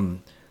a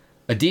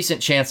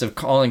decent chance of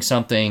calling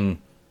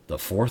something the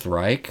Fourth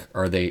Reich.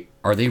 Are they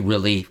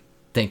really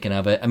thinking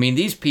of it? I mean,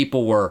 these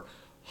people were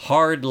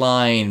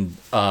hardline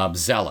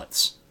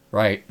zealots,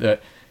 right?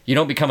 You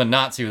don't become a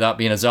Nazi without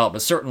being a zealot,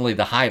 but certainly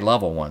the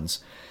high-level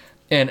ones.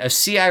 And a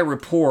CIA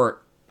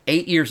report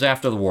 8 years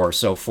after the war,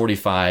 so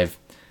 45,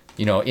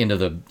 into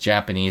the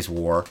Japanese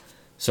War,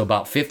 so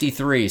about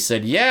 53,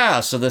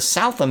 said, so the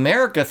South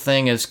America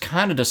thing is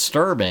kind of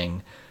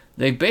disturbing.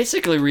 They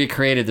basically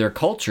recreated their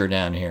culture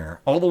down here,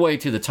 all the way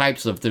to the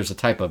types of, there's a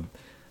type of,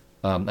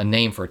 a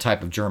name for a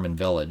type of German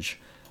village.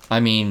 I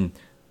mean,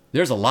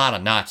 there's a lot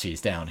of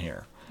Nazis down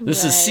here.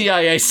 This is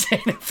CIA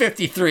saying in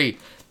 53,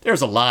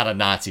 there's a lot of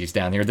Nazis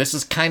down here. This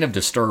is kind of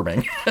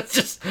disturbing.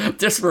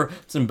 just for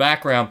some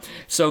background.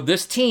 So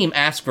this team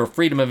asked for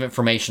freedom of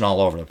information all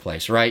over the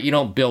place, right? You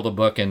don't build a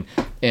book and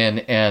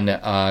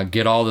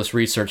get all this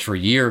research for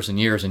years and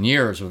years and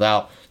years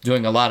without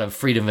doing a lot of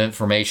Freedom of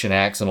Information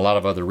Acts and a lot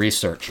of other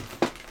research.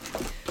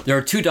 There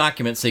are 2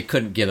 documents they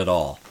couldn't get at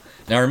all.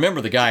 Now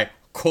remember, the guy,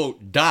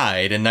 quote,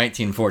 died in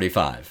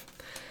 1945.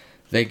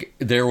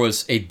 There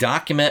was a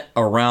document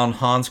around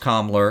Hans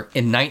Kammler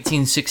in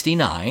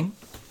 1969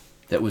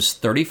 that was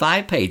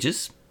 35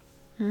 pages.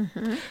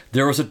 Mm-hmm.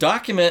 There was a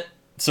document,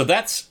 so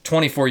that's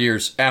 24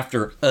 years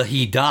after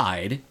he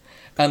died.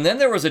 And then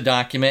there was a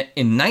document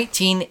in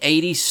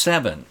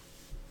 1987.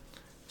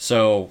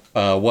 So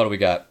what do we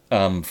got?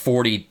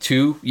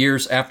 42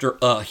 years after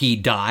he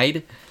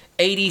died.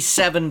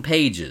 87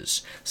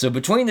 pages. So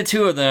between the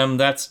 2 of them,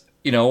 that's,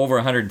 over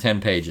 110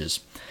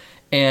 pages.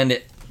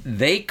 And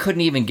they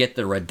couldn't even get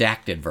the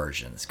redacted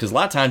versions, because a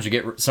lot of times you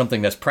get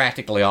something that's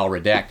practically all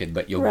redacted,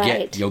 but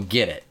you'll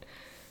get it.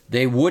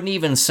 They wouldn't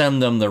even send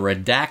them the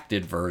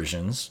redacted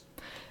versions.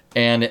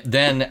 And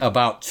then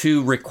about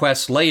 2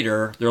 requests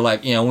later, they're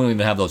like, we don't even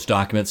have those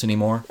documents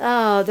anymore.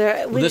 Oh,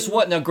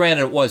 now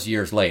granted, it was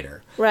years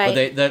later.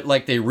 Right.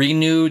 But they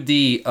renewed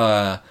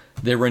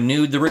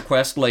the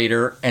request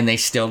later, and they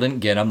still didn't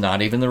get them,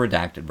 not even the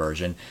redacted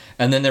version.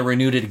 And then they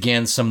renewed it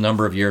again some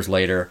number of years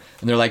later,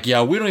 and they're like, we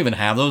don't even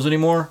have those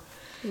anymore.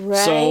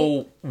 Right.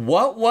 So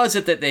what was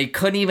it that they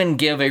couldn't even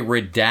give a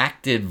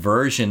redacted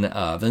version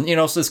of? And,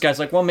 so this guy's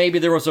like, well, maybe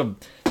there was a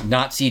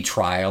Nazi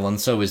trial, and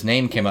so his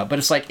name came up. But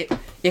it's like,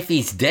 if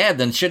he's dead,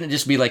 then shouldn't it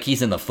just be like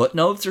he's in the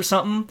footnotes or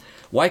something?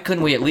 Why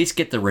couldn't we at least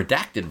get the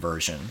redacted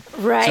version?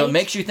 Right. So it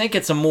makes you think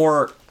it's a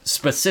more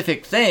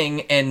specific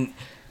thing, and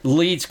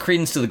leads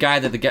credence to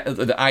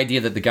the idea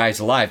that the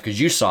guy's alive,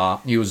 because you saw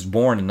he was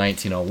born in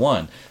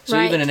 1901.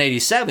 So even in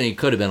 87, he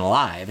could have been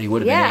alive. He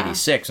would have been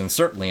 86, and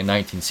certainly in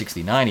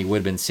 1969, he would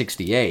have been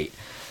 68.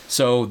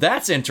 So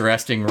that's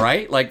interesting,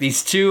 right? Like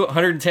these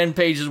 210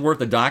 pages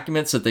worth of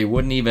documents that they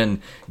wouldn't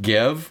even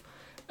give.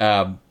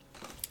 And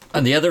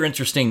the other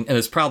interesting, and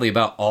it's probably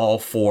about all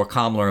for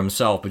Kammler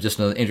himself, but just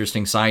another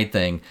interesting side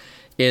thing,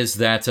 is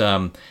that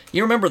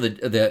you remember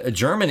the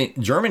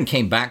German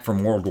came back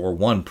from World War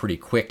I pretty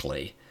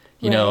quickly.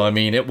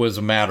 It was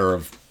a matter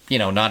of,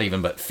 not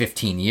even but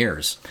 15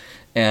 years.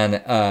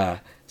 And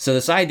so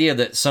this idea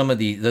that some of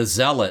the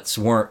zealots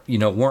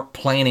weren't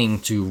planning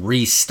to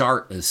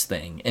restart this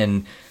thing.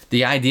 And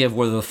the idea of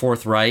whether the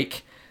Fourth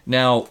Reich.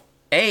 Now,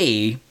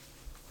 the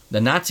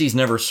Nazis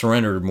never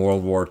surrendered in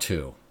World War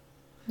II.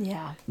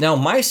 Yeah. Now,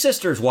 my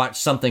sisters watched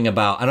something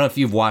about, I don't know if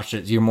you've watched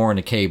it, you're more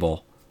into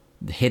cable,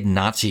 the Hidden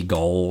Nazi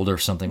Gold or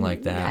something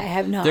like that. I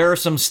have not. There are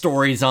some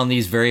stories on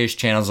these various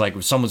channels, like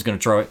if someone's going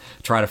to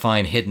try to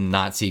find hidden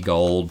Nazi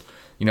gold,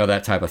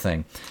 that type of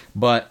thing.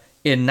 But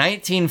in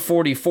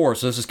 1944,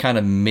 so this is kind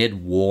of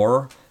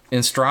mid-war,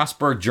 in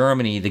Strasbourg,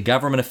 Germany, the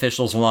government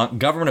officials,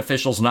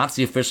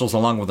 Nazi officials,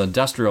 along with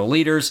industrial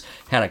leaders,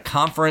 had a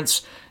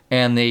conference,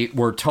 and they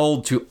were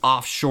told to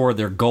offshore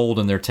their gold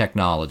and their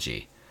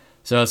technology.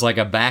 So it's like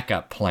a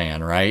backup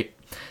plan, right?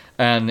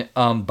 And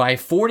by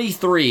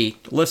 43,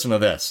 listen to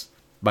this.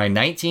 By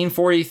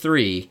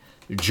 1943,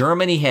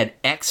 Germany had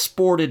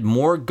exported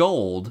more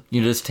gold,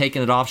 just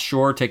taking it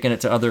offshore, taking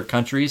it to other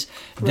countries,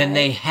 than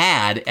they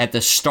had at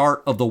the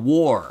start of the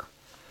war.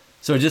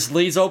 So it just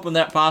leaves open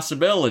that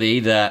possibility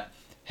that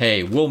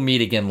hey, we'll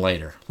meet again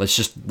later. Let's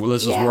just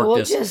work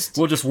this.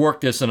 We'll just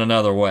work this in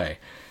another way.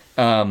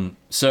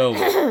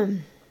 So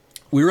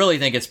we really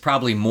think it's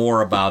probably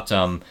more about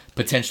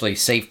potentially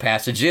safe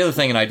passage. The other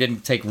thing, and I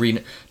didn't take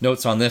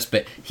notes on this,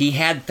 but he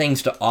had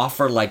things to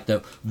offer, like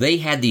they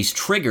had these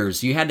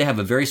triggers. You had to have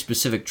a very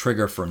specific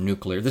trigger for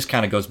nuclear. This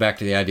kind of goes back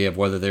to the idea of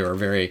whether they were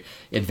very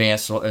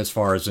advanced as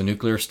far as the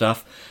nuclear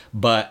stuff.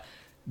 But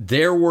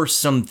there were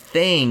some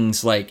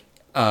things like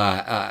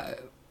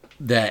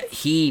that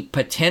he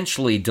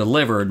potentially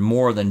delivered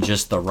more than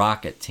just the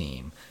rocket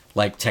team,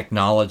 like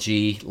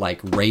technology, like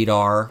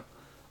radar.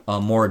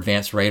 More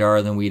advanced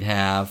radar than we'd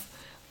have,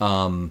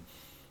 a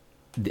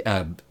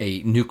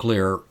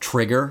nuclear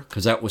trigger,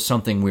 because that was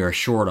something we were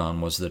short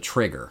on, was the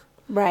trigger.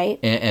 Right.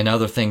 And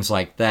other things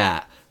like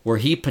that, where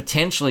he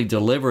potentially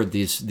delivered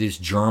this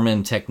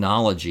German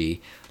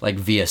technology, like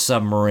via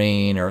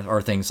submarine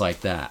or things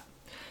like that.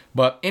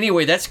 But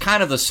anyway, that's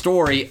kind of the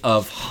story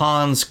of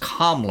Hans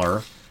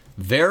Kammler.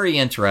 Very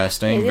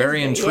interesting,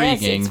 very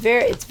intriguing. Yes,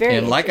 it's very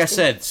and like I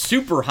said,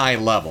 super high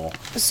level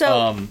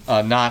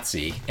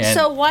Nazi. And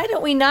so why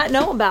don't we not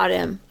know about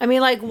him? I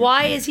mean, like,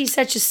 why is he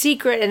such a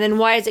secret, and then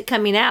why is it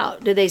coming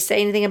out? Did they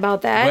say anything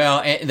about that?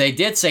 Well, they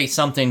did say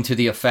something to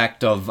the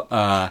effect of,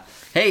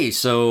 hey,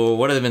 so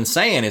what have they been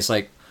saying? It's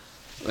like,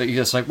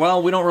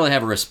 well, we don't really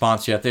have a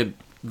response yet. The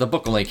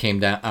book only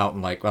came out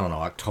in, like, I don't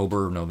know,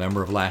 October,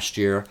 November of last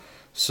year.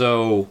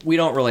 So we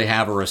don't really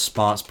have a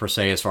response per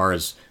se as far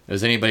as,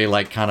 is anybody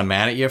like kind of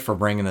mad at you for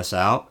bringing this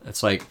out?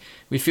 It's like,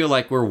 we feel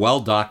like we're well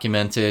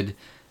documented,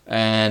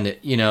 and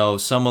you know,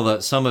 some of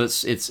it's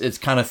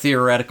kind of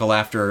theoretical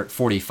after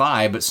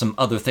 45, but some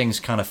other things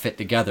kind of fit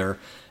together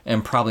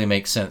and probably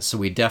make sense. So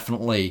we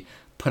definitely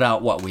put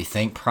out what we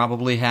think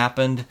probably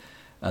happened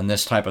and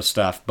this type of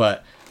stuff.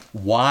 But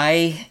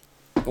why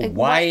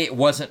it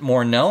wasn't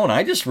more known?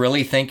 I just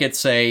really think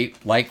it's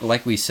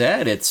like we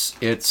said, it's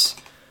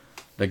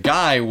the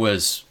guy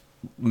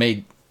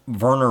made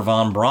Wernher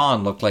von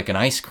Braun look like an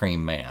ice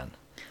cream man.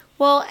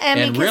 Well,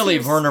 and really,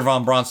 Wernher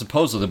von Braun,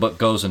 supposedly the book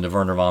goes into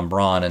Wernher von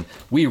Braun, and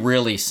we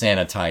really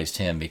sanitized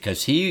him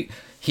because he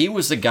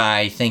was the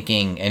guy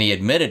thinking, and he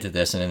admitted to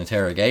this in an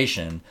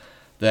interrogation,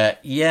 that,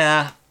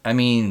 yeah, I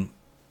mean,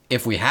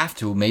 if we have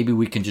to, maybe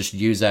we can just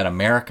use that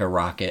America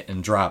rocket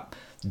and drop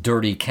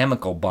dirty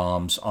chemical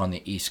bombs on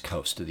the east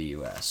coast of the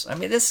U.S. I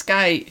mean, this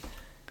guy,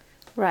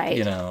 right?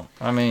 You know,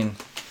 I mean.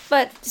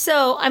 But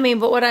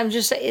what I'm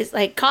just saying is,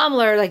 like,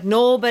 Kammler, like,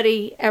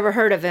 nobody ever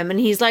heard of him. And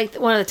he's like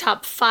one of the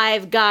top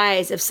 5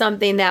 guys of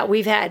something that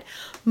we've had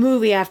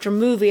movie after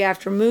movie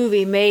after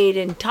movie made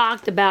and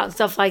talked about and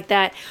stuff like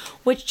that,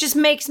 which just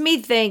makes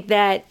me think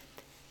that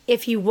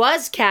if he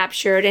was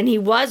captured and he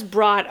was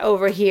brought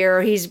over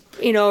here,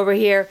 over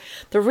here,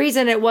 the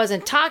reason it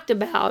wasn't talked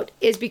about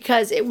is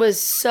because it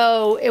was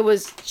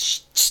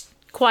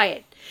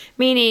quiet.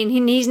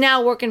 Meaning he's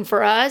now working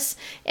for us,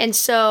 and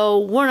so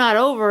we're not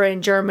over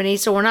in Germany,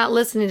 so we're not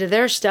listening to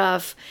their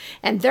stuff,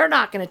 and they're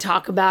not going to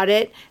talk about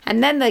it.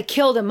 And then they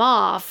killed him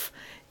off.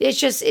 It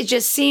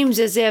just seems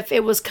as if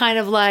it was kind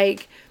of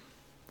like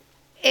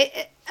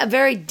a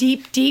very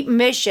deep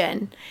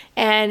mission,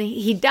 and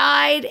he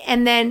died,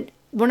 and then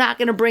we're not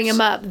going to bring him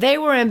up. They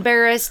were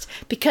embarrassed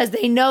because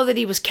they know that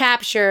he was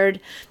captured.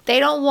 They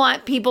don't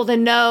want people to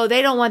know.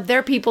 They don't want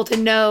their people to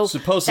know.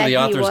 Supposedly the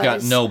author's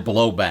got no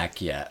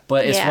blowback yet.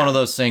 But it's one of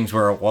those things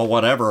where, well,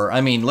 whatever.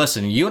 I mean,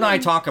 listen, you and I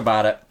talk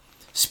about it.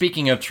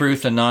 Speaking of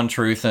truth and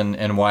non-truth,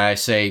 and why I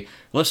say,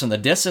 listen, the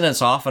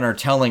dissidents often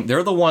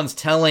they're the ones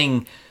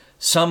telling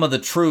some of the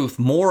truth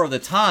more of the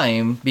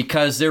time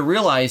because they're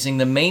realizing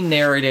the main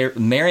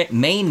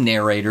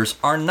narrators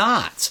are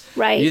not.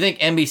 Right. You think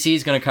NBC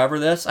is going to cover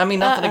this? I mean,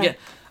 nothing again.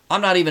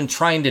 I'm not even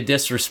trying to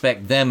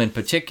disrespect them in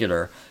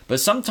particular, but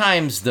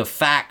sometimes the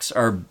facts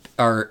are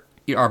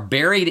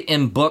buried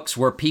in books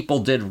where people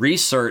did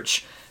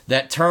research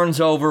that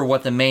turns over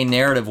what the main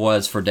narrative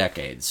was for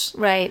decades.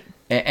 Right.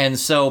 And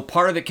so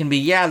part of it can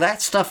be,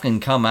 that stuff can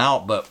come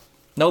out, but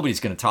nobody's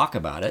going to talk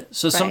about it.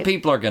 So some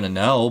people are going to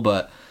know,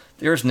 but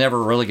there's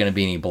never really going to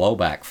be any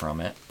blowback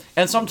from it.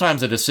 And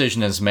sometimes a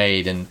decision is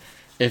made, and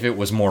if it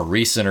was more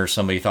recent or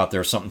somebody thought there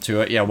was something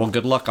to it, well,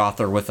 good luck,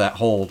 author, with that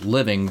whole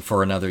living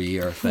for another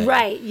year thing.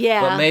 Right,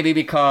 yeah. But maybe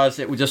because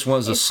it just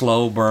was a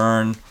slow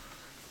burn,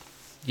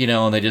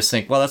 and they just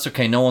think, well, that's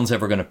okay, no one's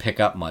ever going to pick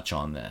up much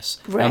on this.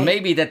 Right. Now,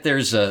 maybe that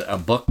there's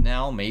a book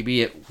now,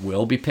 maybe it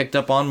will be picked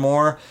up on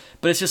more,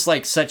 but it's just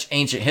like such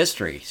ancient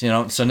history,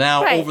 So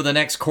now, over the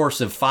next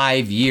course of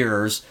 5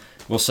 years,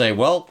 we'll say,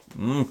 well,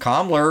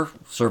 Kammler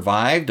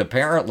survived,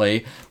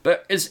 apparently.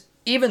 But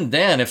even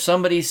then, if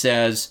somebody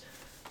says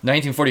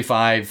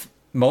 1945,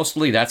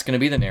 mostly that's going to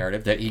be the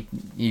narrative, that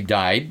he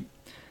died.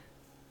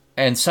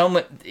 And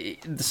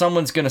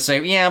someone's going to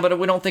say, but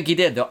we don't think he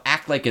did. They'll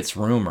act like it's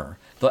rumor.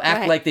 They'll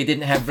act like they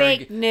didn't have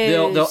fake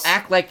news. They'll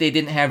act like they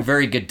didn't have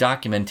very good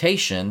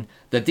documentation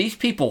that these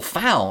people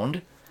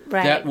found.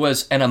 Right. That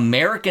was an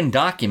American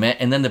document,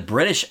 and then the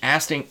British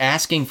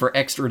asking for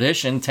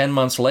extradition 10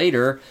 months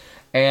later.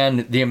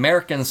 And the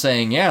Americans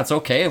saying, yeah, it's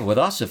okay with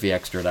us if he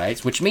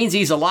extradites, which means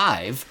he's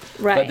alive.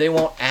 Right.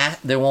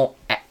 But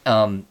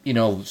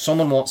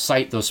someone won't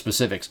cite those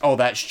specifics. Oh,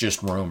 that's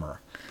just rumor.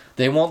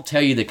 They won't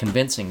tell you the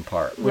convincing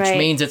part, which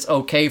means it's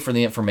okay for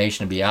the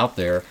information to be out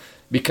there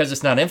because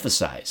it's not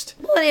emphasized.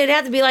 Well, it'd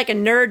have to be like a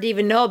nerd to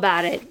even know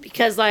about it,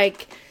 because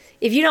like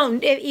if you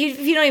don't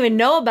even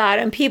know about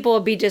it, and people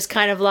would be just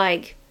kind of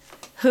like,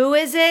 who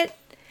is it?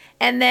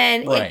 And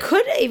then it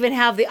could even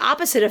have the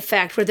opposite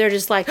effect where they're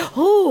just like,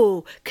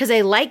 oh, because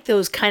they like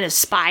those kind of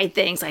spy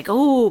things. Like,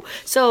 oh,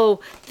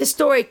 so the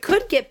story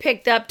could get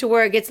picked up to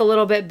where it gets a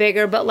little bit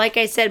bigger. But like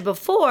I said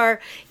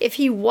before, if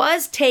he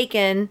was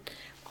taken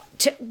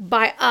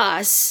by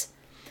us,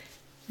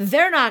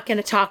 they're not going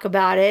to talk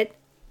about it.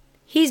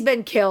 He's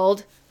been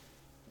killed.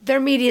 Their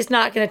media's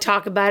not going to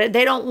talk about it.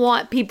 They don't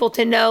want people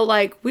to know,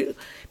 like,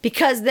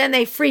 because then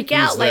they freak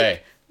out.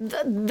 Like,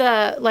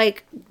 the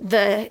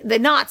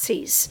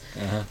Nazis.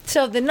 Uh-huh.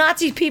 So the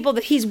Nazi people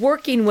that he's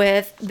working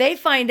with, they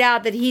find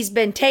out that he's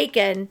been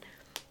taken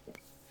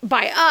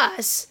by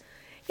us.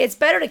 It's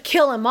better to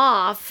kill him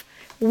off.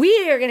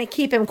 We are going to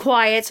keep him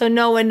quiet so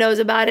no one knows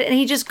about it, and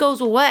he just goes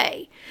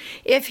away.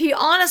 If he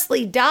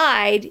honestly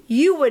died,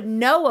 you would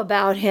know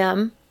about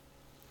him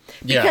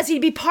because he'd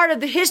be part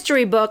of the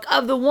history book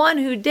of the one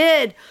who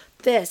did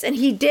this and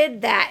he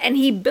did that and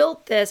he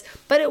built this,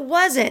 but it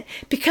wasn't,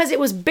 because it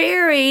was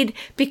buried,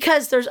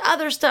 because there's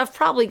other stuff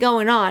probably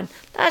going on.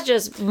 That's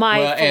just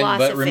my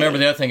philosophy. But remember,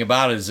 the other thing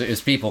about it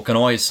is people can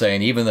always say,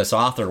 and even this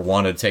author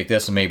wanted to take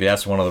this, and maybe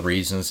that's one of the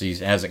reasons he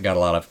hasn't got a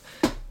lot of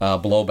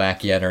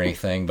blowback yet or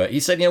anything, but he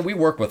said, we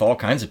work with all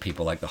kinds of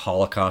people, like the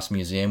Holocaust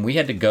Museum. We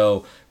had to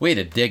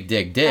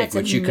dig, that's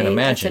which you can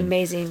imagine. That's an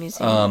amazing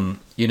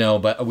museum.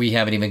 But we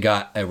haven't even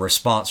got a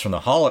response from the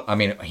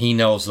he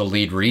knows the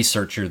lead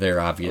researcher there,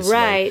 obviously.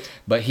 Right.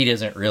 But he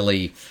hasn't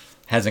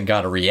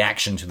got a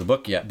reaction to the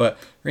book yet. But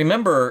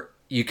remember,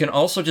 you can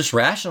also just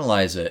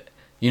rationalize it.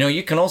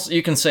 You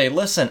can say,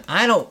 listen,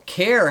 I don't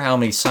care how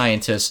many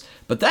scientists,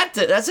 but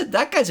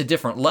that guy's a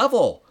different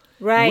level.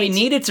 Right. We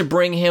needed to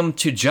bring him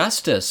to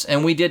justice,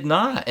 and we did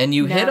not. And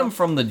you hid him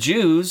from the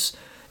Jews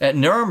at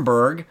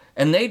Nuremberg,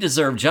 and they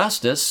deserve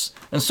justice,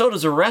 and so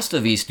does the rest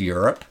of East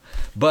Europe.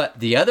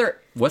 But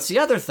what's the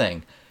other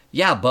thing?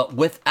 Yeah, but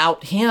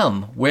without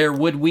him, where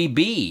would we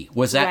be?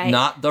 Was that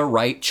not the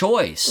right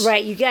choice?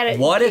 Right, you gotta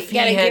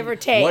give or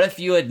take. What if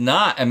you had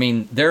not? I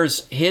mean,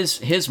 there's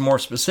his more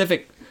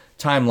specific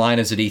timeline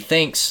is that he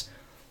thinks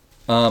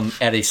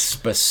at a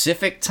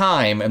specific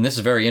time, and this is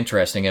very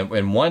interesting,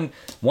 in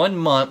one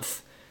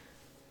month,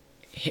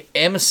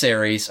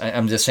 emissaries,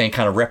 I'm just saying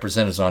kind of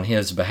representatives on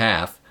his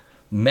behalf,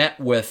 met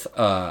with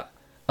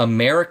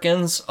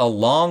Americans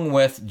along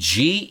with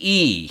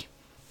GE.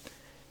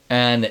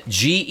 And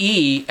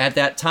GE at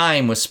that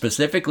time was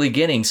specifically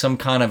getting some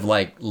kind of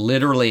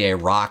literally a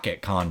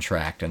rocket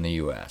contract in the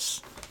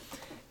U.S.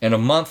 And a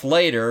month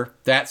later,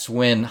 that's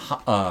when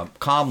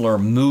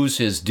Kammler moves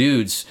his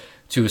dudes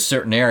to a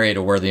certain area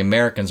to where the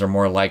Americans are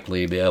more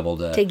likely to be able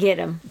to get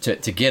him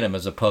to get him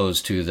as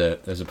opposed to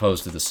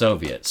the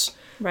Soviets.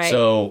 Right.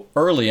 So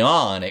early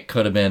on, it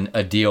could have been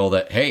a deal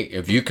that, hey,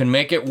 if you can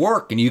make it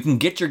work and you can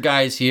get your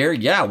guys here,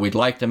 yeah, we'd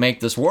like to make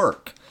this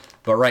work.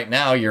 But right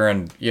now you're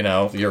in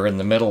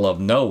the middle of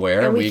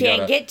nowhere. And we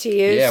can't get to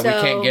you. Yeah, we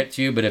can't get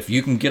to you. But if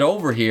you can get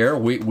over here,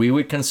 we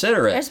would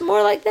consider it. There's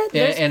more like that.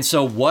 And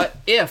so what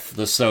if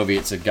the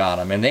Soviets had got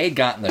them and they'd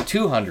gotten the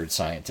 200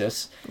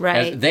 scientists?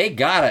 Right. They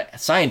got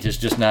scientists,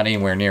 just not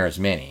anywhere near as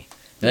many.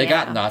 They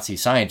got Nazi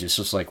scientists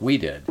just like we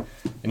did.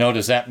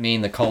 Does that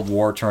mean the Cold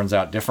War turns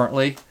out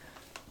differently?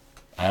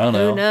 I don't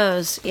know. Who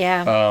knows?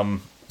 Yeah.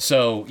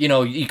 So,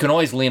 you can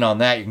always lean on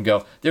that. You can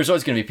go, there's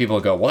always going to be people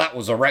who go, well, that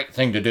was the right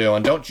thing to do,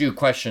 and don't you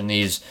question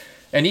these.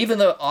 And even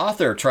the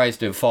author tries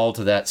to fall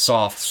to that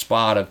soft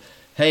spot of,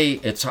 hey,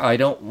 I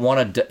don't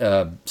want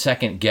to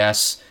second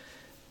guess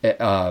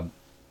a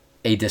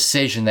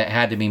decision that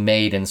had to be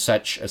made in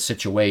such a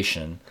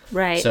situation.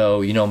 Right.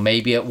 So,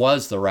 maybe it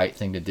was the right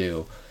thing to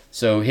do.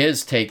 So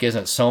his take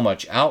isn't so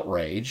much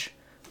outrage,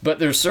 but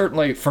there's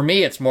certainly, for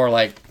me, it's more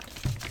like,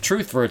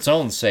 truth for its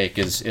own sake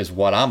is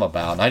what I'm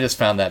about, and I just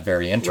found that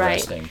very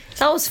interesting. Right.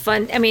 It's always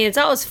fun. I mean, it's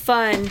always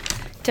fun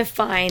to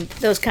find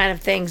those kind of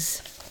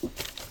things,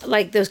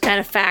 like those kind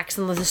of facts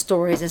and the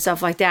stories and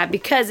stuff like that,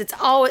 because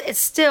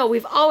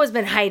we've always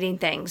been hiding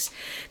things.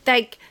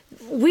 Like,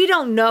 we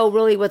don't know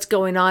really what's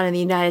going on in the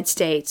United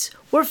States.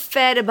 We're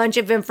fed a bunch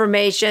of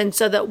information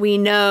so that we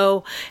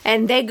know,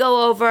 and they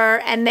go over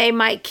and they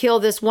might kill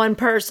this one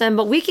person,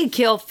 but we could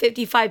kill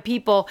 55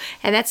 people,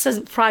 and that's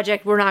a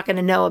project we're not going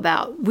to know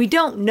about. We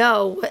don't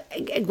know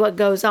what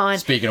goes on.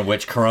 Speaking of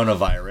which,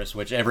 coronavirus,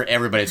 which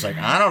everybody's like,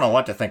 I don't know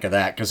what to think of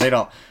that, because they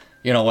don't,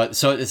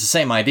 so it's the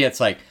same idea. It's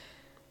like,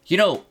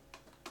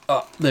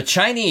 the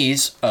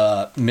Chinese,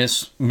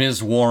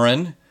 Ms.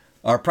 Warren,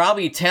 are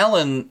probably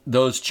telling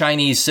those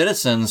Chinese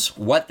citizens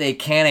what they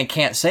can and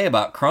can't say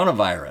about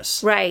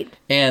coronavirus. Right.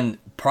 And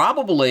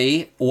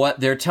probably what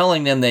they're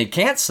telling them they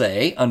can't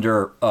say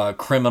under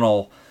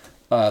criminal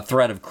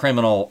threat of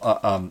criminal,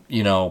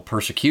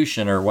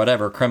 persecution or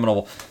whatever,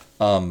 criminal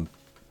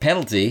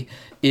penalty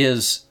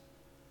is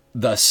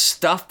the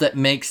stuff that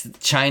makes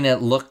China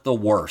look the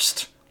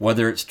worst,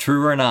 whether it's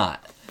true or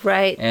not.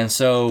 Right. And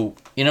so,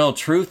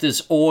 truth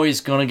is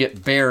always going to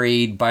get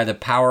buried by the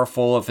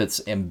powerful if it's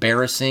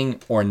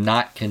embarrassing or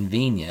not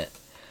convenient.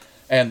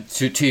 And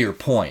to your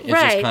point, it's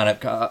just kind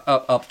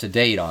of up to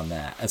date on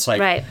that. It's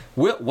like,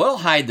 we'll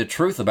hide the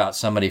truth about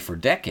somebody for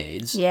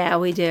decades. Yeah,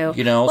 we do.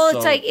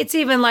 Well, it's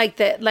even like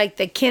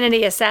the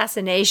Kennedy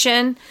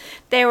assassination.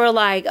 They were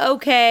like,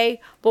 okay,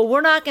 well,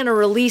 we're not going to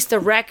release the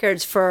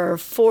records for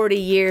 40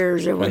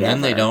 years or whatever. And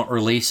then they don't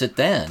release it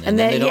then. And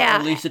then they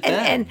don't release it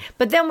then.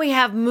 But then we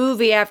have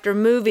movie after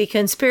movie,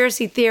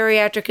 conspiracy theory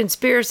after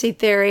conspiracy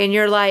theory, and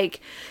you're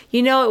like,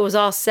 it was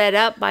all set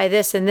up by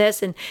this, and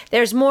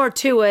there's more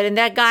to it, and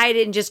that guy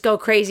didn't just go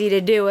crazy to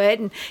do it.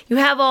 And you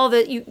have all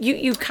the,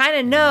 you kind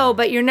of know,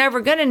 but you're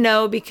never going to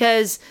know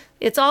because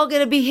it's all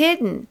going to be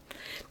hidden.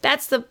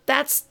 That's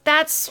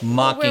Mockingbird.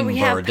 Where we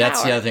have power.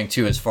 That's the other thing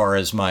too. As far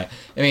as I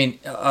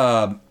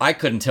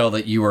couldn't tell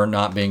that you were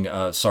not being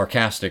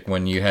sarcastic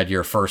when you had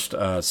your first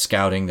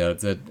scouting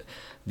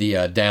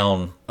the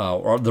down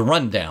or the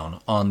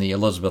rundown on the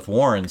Elizabeth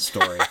Warren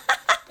story.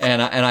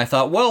 And I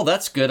thought, well,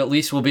 that's good. At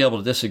least we'll be able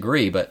to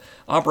disagree. But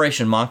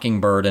Operation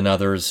Mockingbird and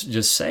others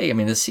just say,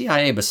 the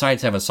CIA,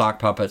 besides having sock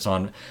puppets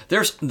on,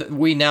 there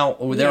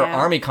are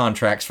Army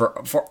contracts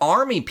for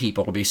Army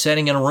people to be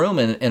sitting in a room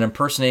and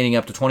impersonating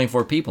up to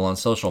 24 people on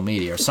social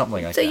media or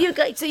something like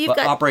that.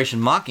 Operation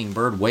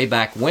Mockingbird, way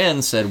back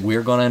when, said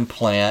we're going to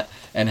implant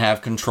and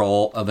have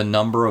control of a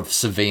number of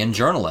civilian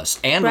journalists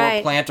and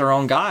we'll plant our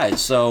own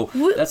guys. So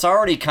that's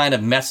already kind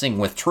of messing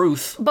with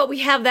truth. But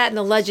we have that in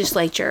the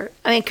legislature.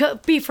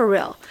 Be for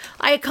real.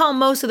 I call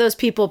most of those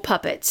people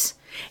puppets.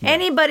 Yeah.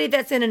 Anybody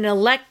that's in an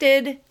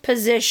elected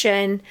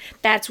position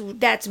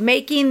that's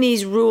making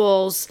these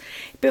rules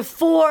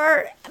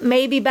before,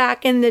 maybe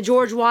back in the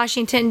George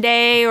Washington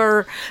day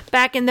or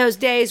back in those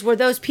days where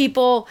those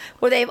people,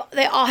 where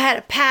they all had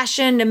a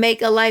passion to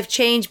make a life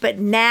change, but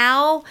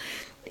now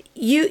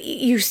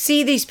you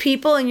see these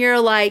people and you're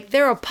like,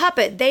 they're a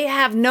puppet. They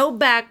have no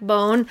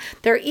backbone.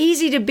 They're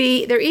easy to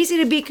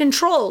be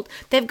controlled.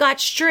 They've got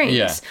strings.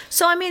 Yeah.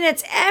 So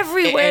it's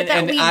everywhere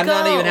that we go. And I'm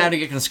not even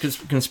having to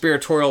get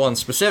conspiratorial on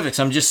specifics.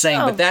 I'm just saying,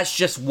 but that's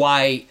just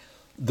why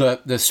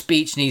the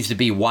speech needs to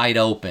be wide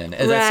open.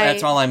 And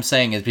that's all I'm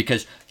saying, is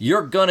because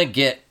you're gonna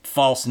get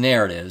false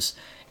narratives.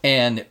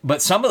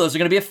 But some of those are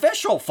going to be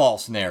official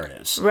false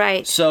narratives.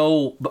 Right.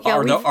 So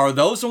are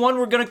those the one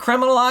we're going to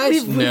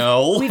criminalize?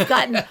 No. We've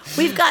gotten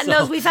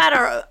those. We've had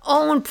our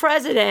own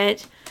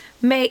president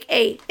make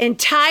a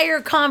entire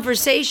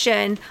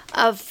conversation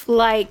of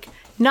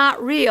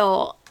not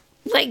real,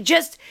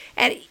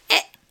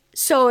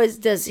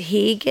 does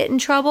he get in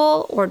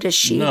trouble or does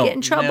she get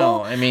in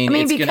trouble? No,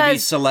 it's going to be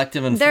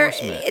selective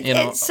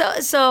enforcement.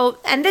 So,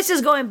 and this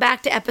is going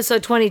back to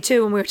episode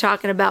 22 when we were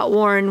talking about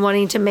Warren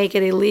wanting to make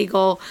it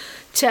illegal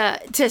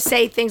to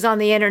say things on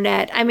the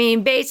internet.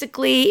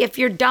 Basically, if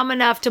you're dumb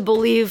enough to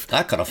believe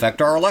that could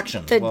affect our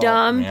elections. If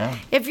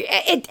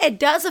it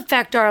does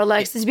affect our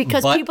elections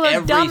because people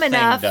are dumb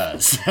enough.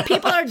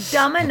 People are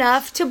dumb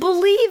enough to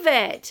believe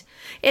it.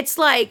 It's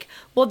like,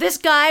 well, this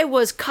guy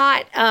was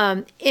caught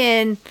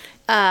in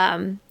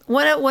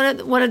one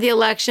of the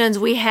elections.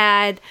 We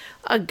had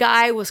a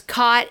guy was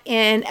caught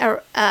in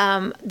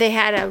they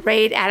had a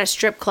raid at a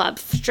strip club.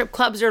 Strip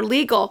clubs are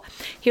legal.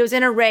 He was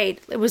in a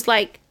raid. It was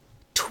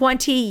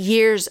 20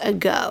 years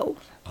ago.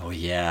 Oh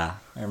yeah,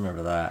 I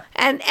remember that.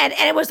 And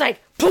it was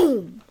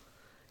boom,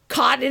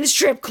 caught in a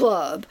strip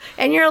club,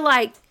 and you're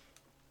like,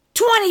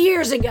 20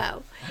 years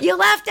ago. You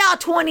left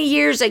out 20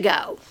 years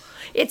ago.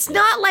 It's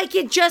not like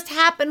it just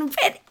happened,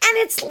 and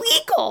it's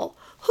legal.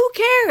 Who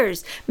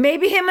cares?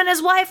 Maybe him and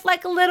his wife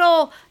like a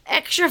little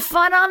extra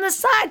fun on the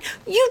side.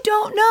 You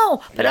don't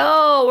know. But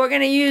we're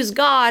going to use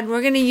God.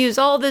 We're going to use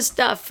all this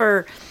stuff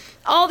for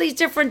all these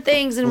different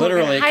things. And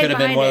literally, it could have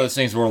been one of those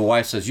things where the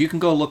wife says, you can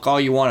go look all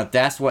you want. If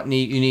that's what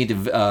you need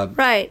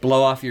to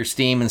blow off your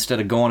steam instead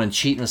of going and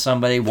cheating with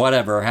somebody,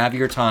 whatever. Have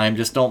your time.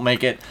 Just don't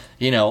make it,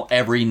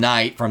 every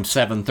night from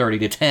 7:30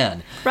 to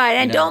 10. Right,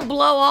 and don't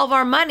blow all of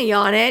our money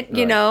on it,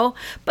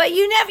 But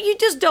you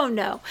just don't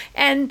know.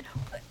 And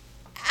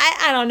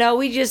I don't know.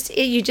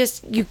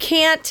 You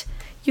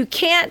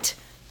can't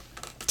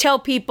tell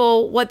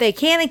people what they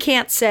can and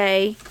can't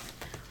say,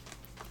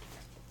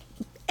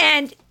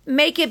 and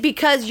make it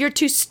because you're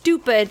too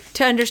stupid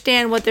to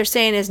understand what they're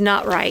saying is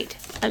not right.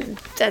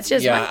 That's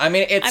just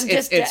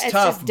it's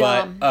tough,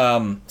 but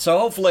so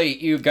hopefully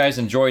you guys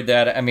enjoyed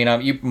that.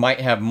 You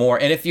might have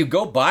more, and if you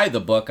go buy the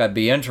book, I'd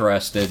be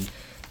interested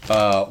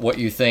what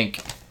you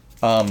think.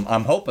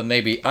 I'm hoping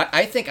maybe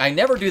I think I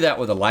never do that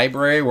with a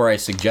library where I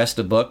suggest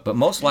a book, but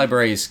most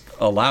libraries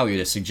allow you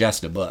to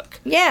suggest a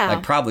book.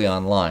 Yeah, probably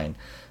online.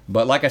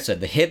 But like I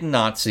said, The Hidden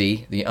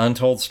Nazi: The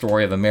Untold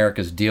Story of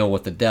America's Deal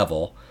with the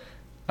Devil.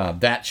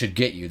 That should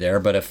get you there,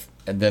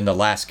 and then the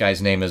last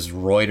guy's name is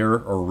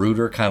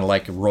Reuter, kind of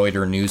like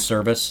Reuters News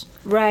Service.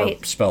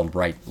 Right. Spelled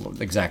right,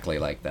 exactly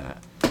like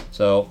that.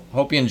 So,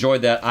 hope you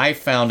enjoyed that. I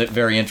found it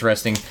very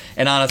interesting.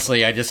 And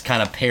honestly, I just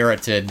kind of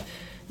parroted,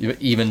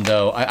 even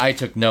though I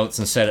took notes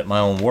and said it in my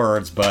own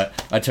words, but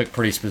I took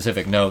pretty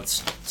specific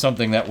notes.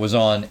 Something that was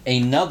on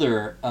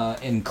another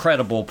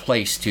incredible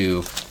place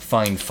to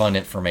find fun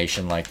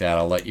information like that.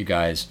 I'll let you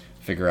guys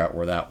figure out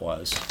where that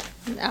was.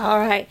 All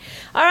right,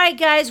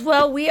 guys.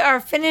 Well, we are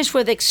finished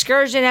with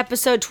Excursion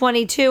episode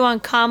 22 on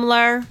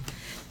Kamler.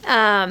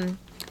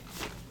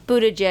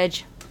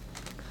 Buttigieg.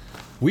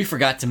 We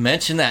forgot to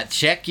mention that.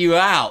 Check you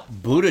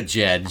out,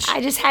 Buttigieg. I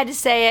just had to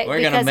say it.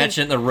 We're going to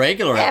mention it in the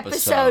regular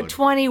episode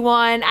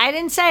 21. I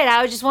didn't say it.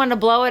 I just wanted to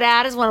blow it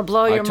out. I just want to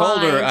blow your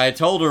mind. I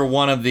told her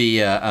one of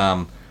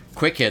the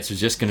quick hits was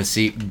just going to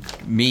see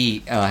me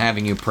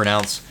having you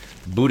pronounce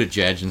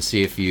Buttigieg and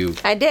see if you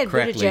correctly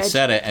Buttigieg.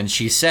 said it. And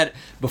she said,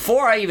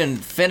 before I even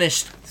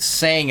finished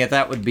saying it,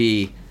 that would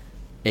be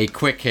a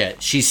quick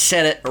hit. She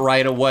said it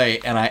right away,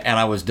 and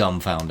I was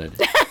dumbfounded.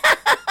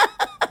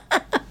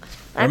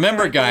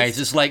 Remember, guys,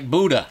 it's like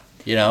Buddha,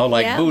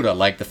 Buddha,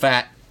 like the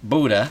fat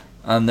Buddha,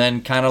 and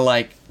then kind of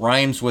like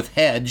rhymes with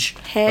hedge,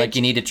 like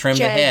you need to trim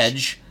the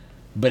hedge,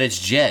 but it's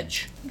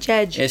Jedge.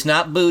 It's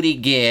not booty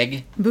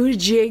gig. Booty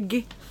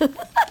jig.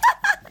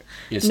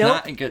 It's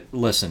not.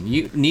 Listen,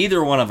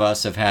 neither one of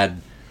us have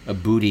had a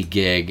booty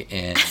gig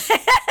in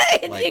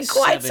in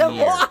quite some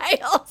while.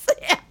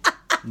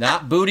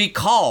 Not booty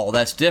call.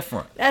 That's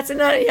different. That's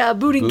another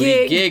booty gig.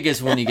 Booty gig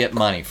is when you get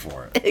money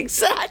for it.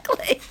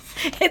 Exactly.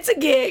 It's a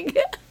gig.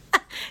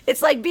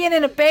 It's like being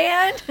in a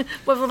band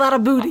but without a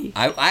booty.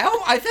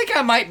 I think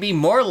I might be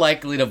more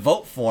likely to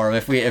vote for him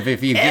if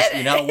you just,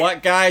 you know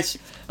what, guys.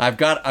 I've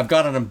got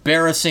an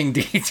embarrassing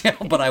detail,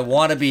 but I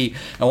want to be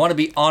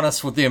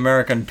honest with the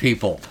American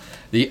people.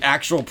 The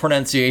actual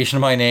pronunciation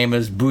of my name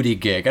is Booty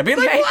Gig. I'd be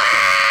like,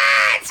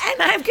 what?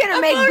 And I'm gonna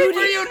make booty.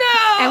 For you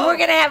now. And we're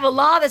gonna have a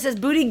law that says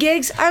booty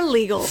gigs are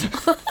legal.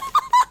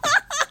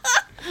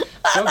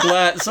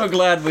 So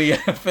glad we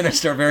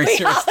finished our very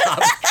serious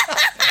topic.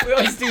 We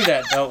always do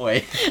that, don't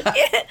we?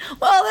 Yeah.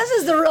 Well, this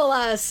is the real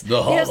us.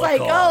 The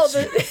Holocaust.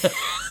 It's like,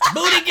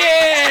 Booty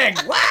Gig!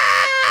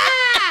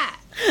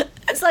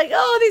 It's like,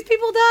 these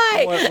people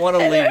die. I want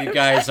to leave you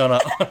guys on a...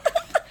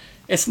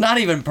 It's not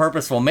even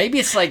purposeful. Maybe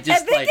it's like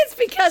just I think it's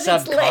because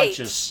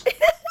subconscious. It's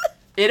late.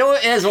 It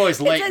is always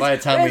late by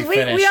the time we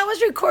finish. We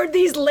always record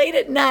these late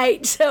at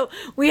night, so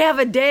we have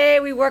a day,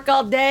 we work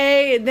all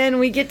day, and then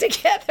we get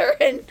together,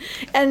 and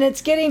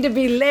it's getting to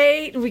be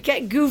late, and we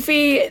get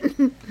goofy.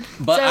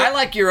 But so, I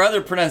like your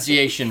other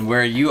pronunciation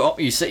where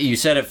you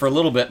said it for a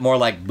little bit more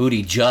like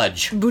Booty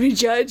Judge. Booty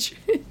Judge.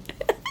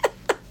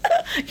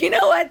 You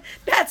know what?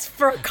 That's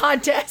for a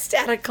contest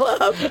at a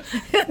club.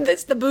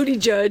 That's the Booty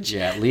Judge.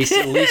 Yeah, at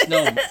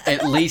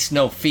least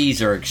no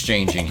fees are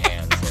exchanging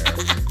hands there.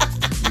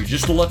 You're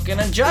just looking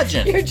and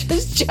judging. You're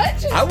just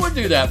judging. I would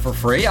do that for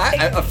free.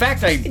 In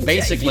fact, I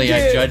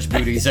judge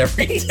booties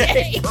every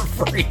day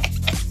for free.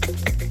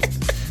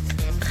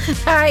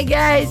 All right,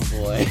 guys.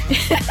 Oh boy.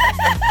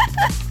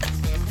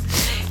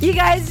 You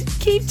guys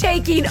keep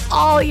taking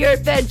all your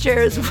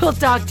adventures. We'll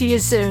talk to you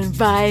soon.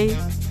 Bye.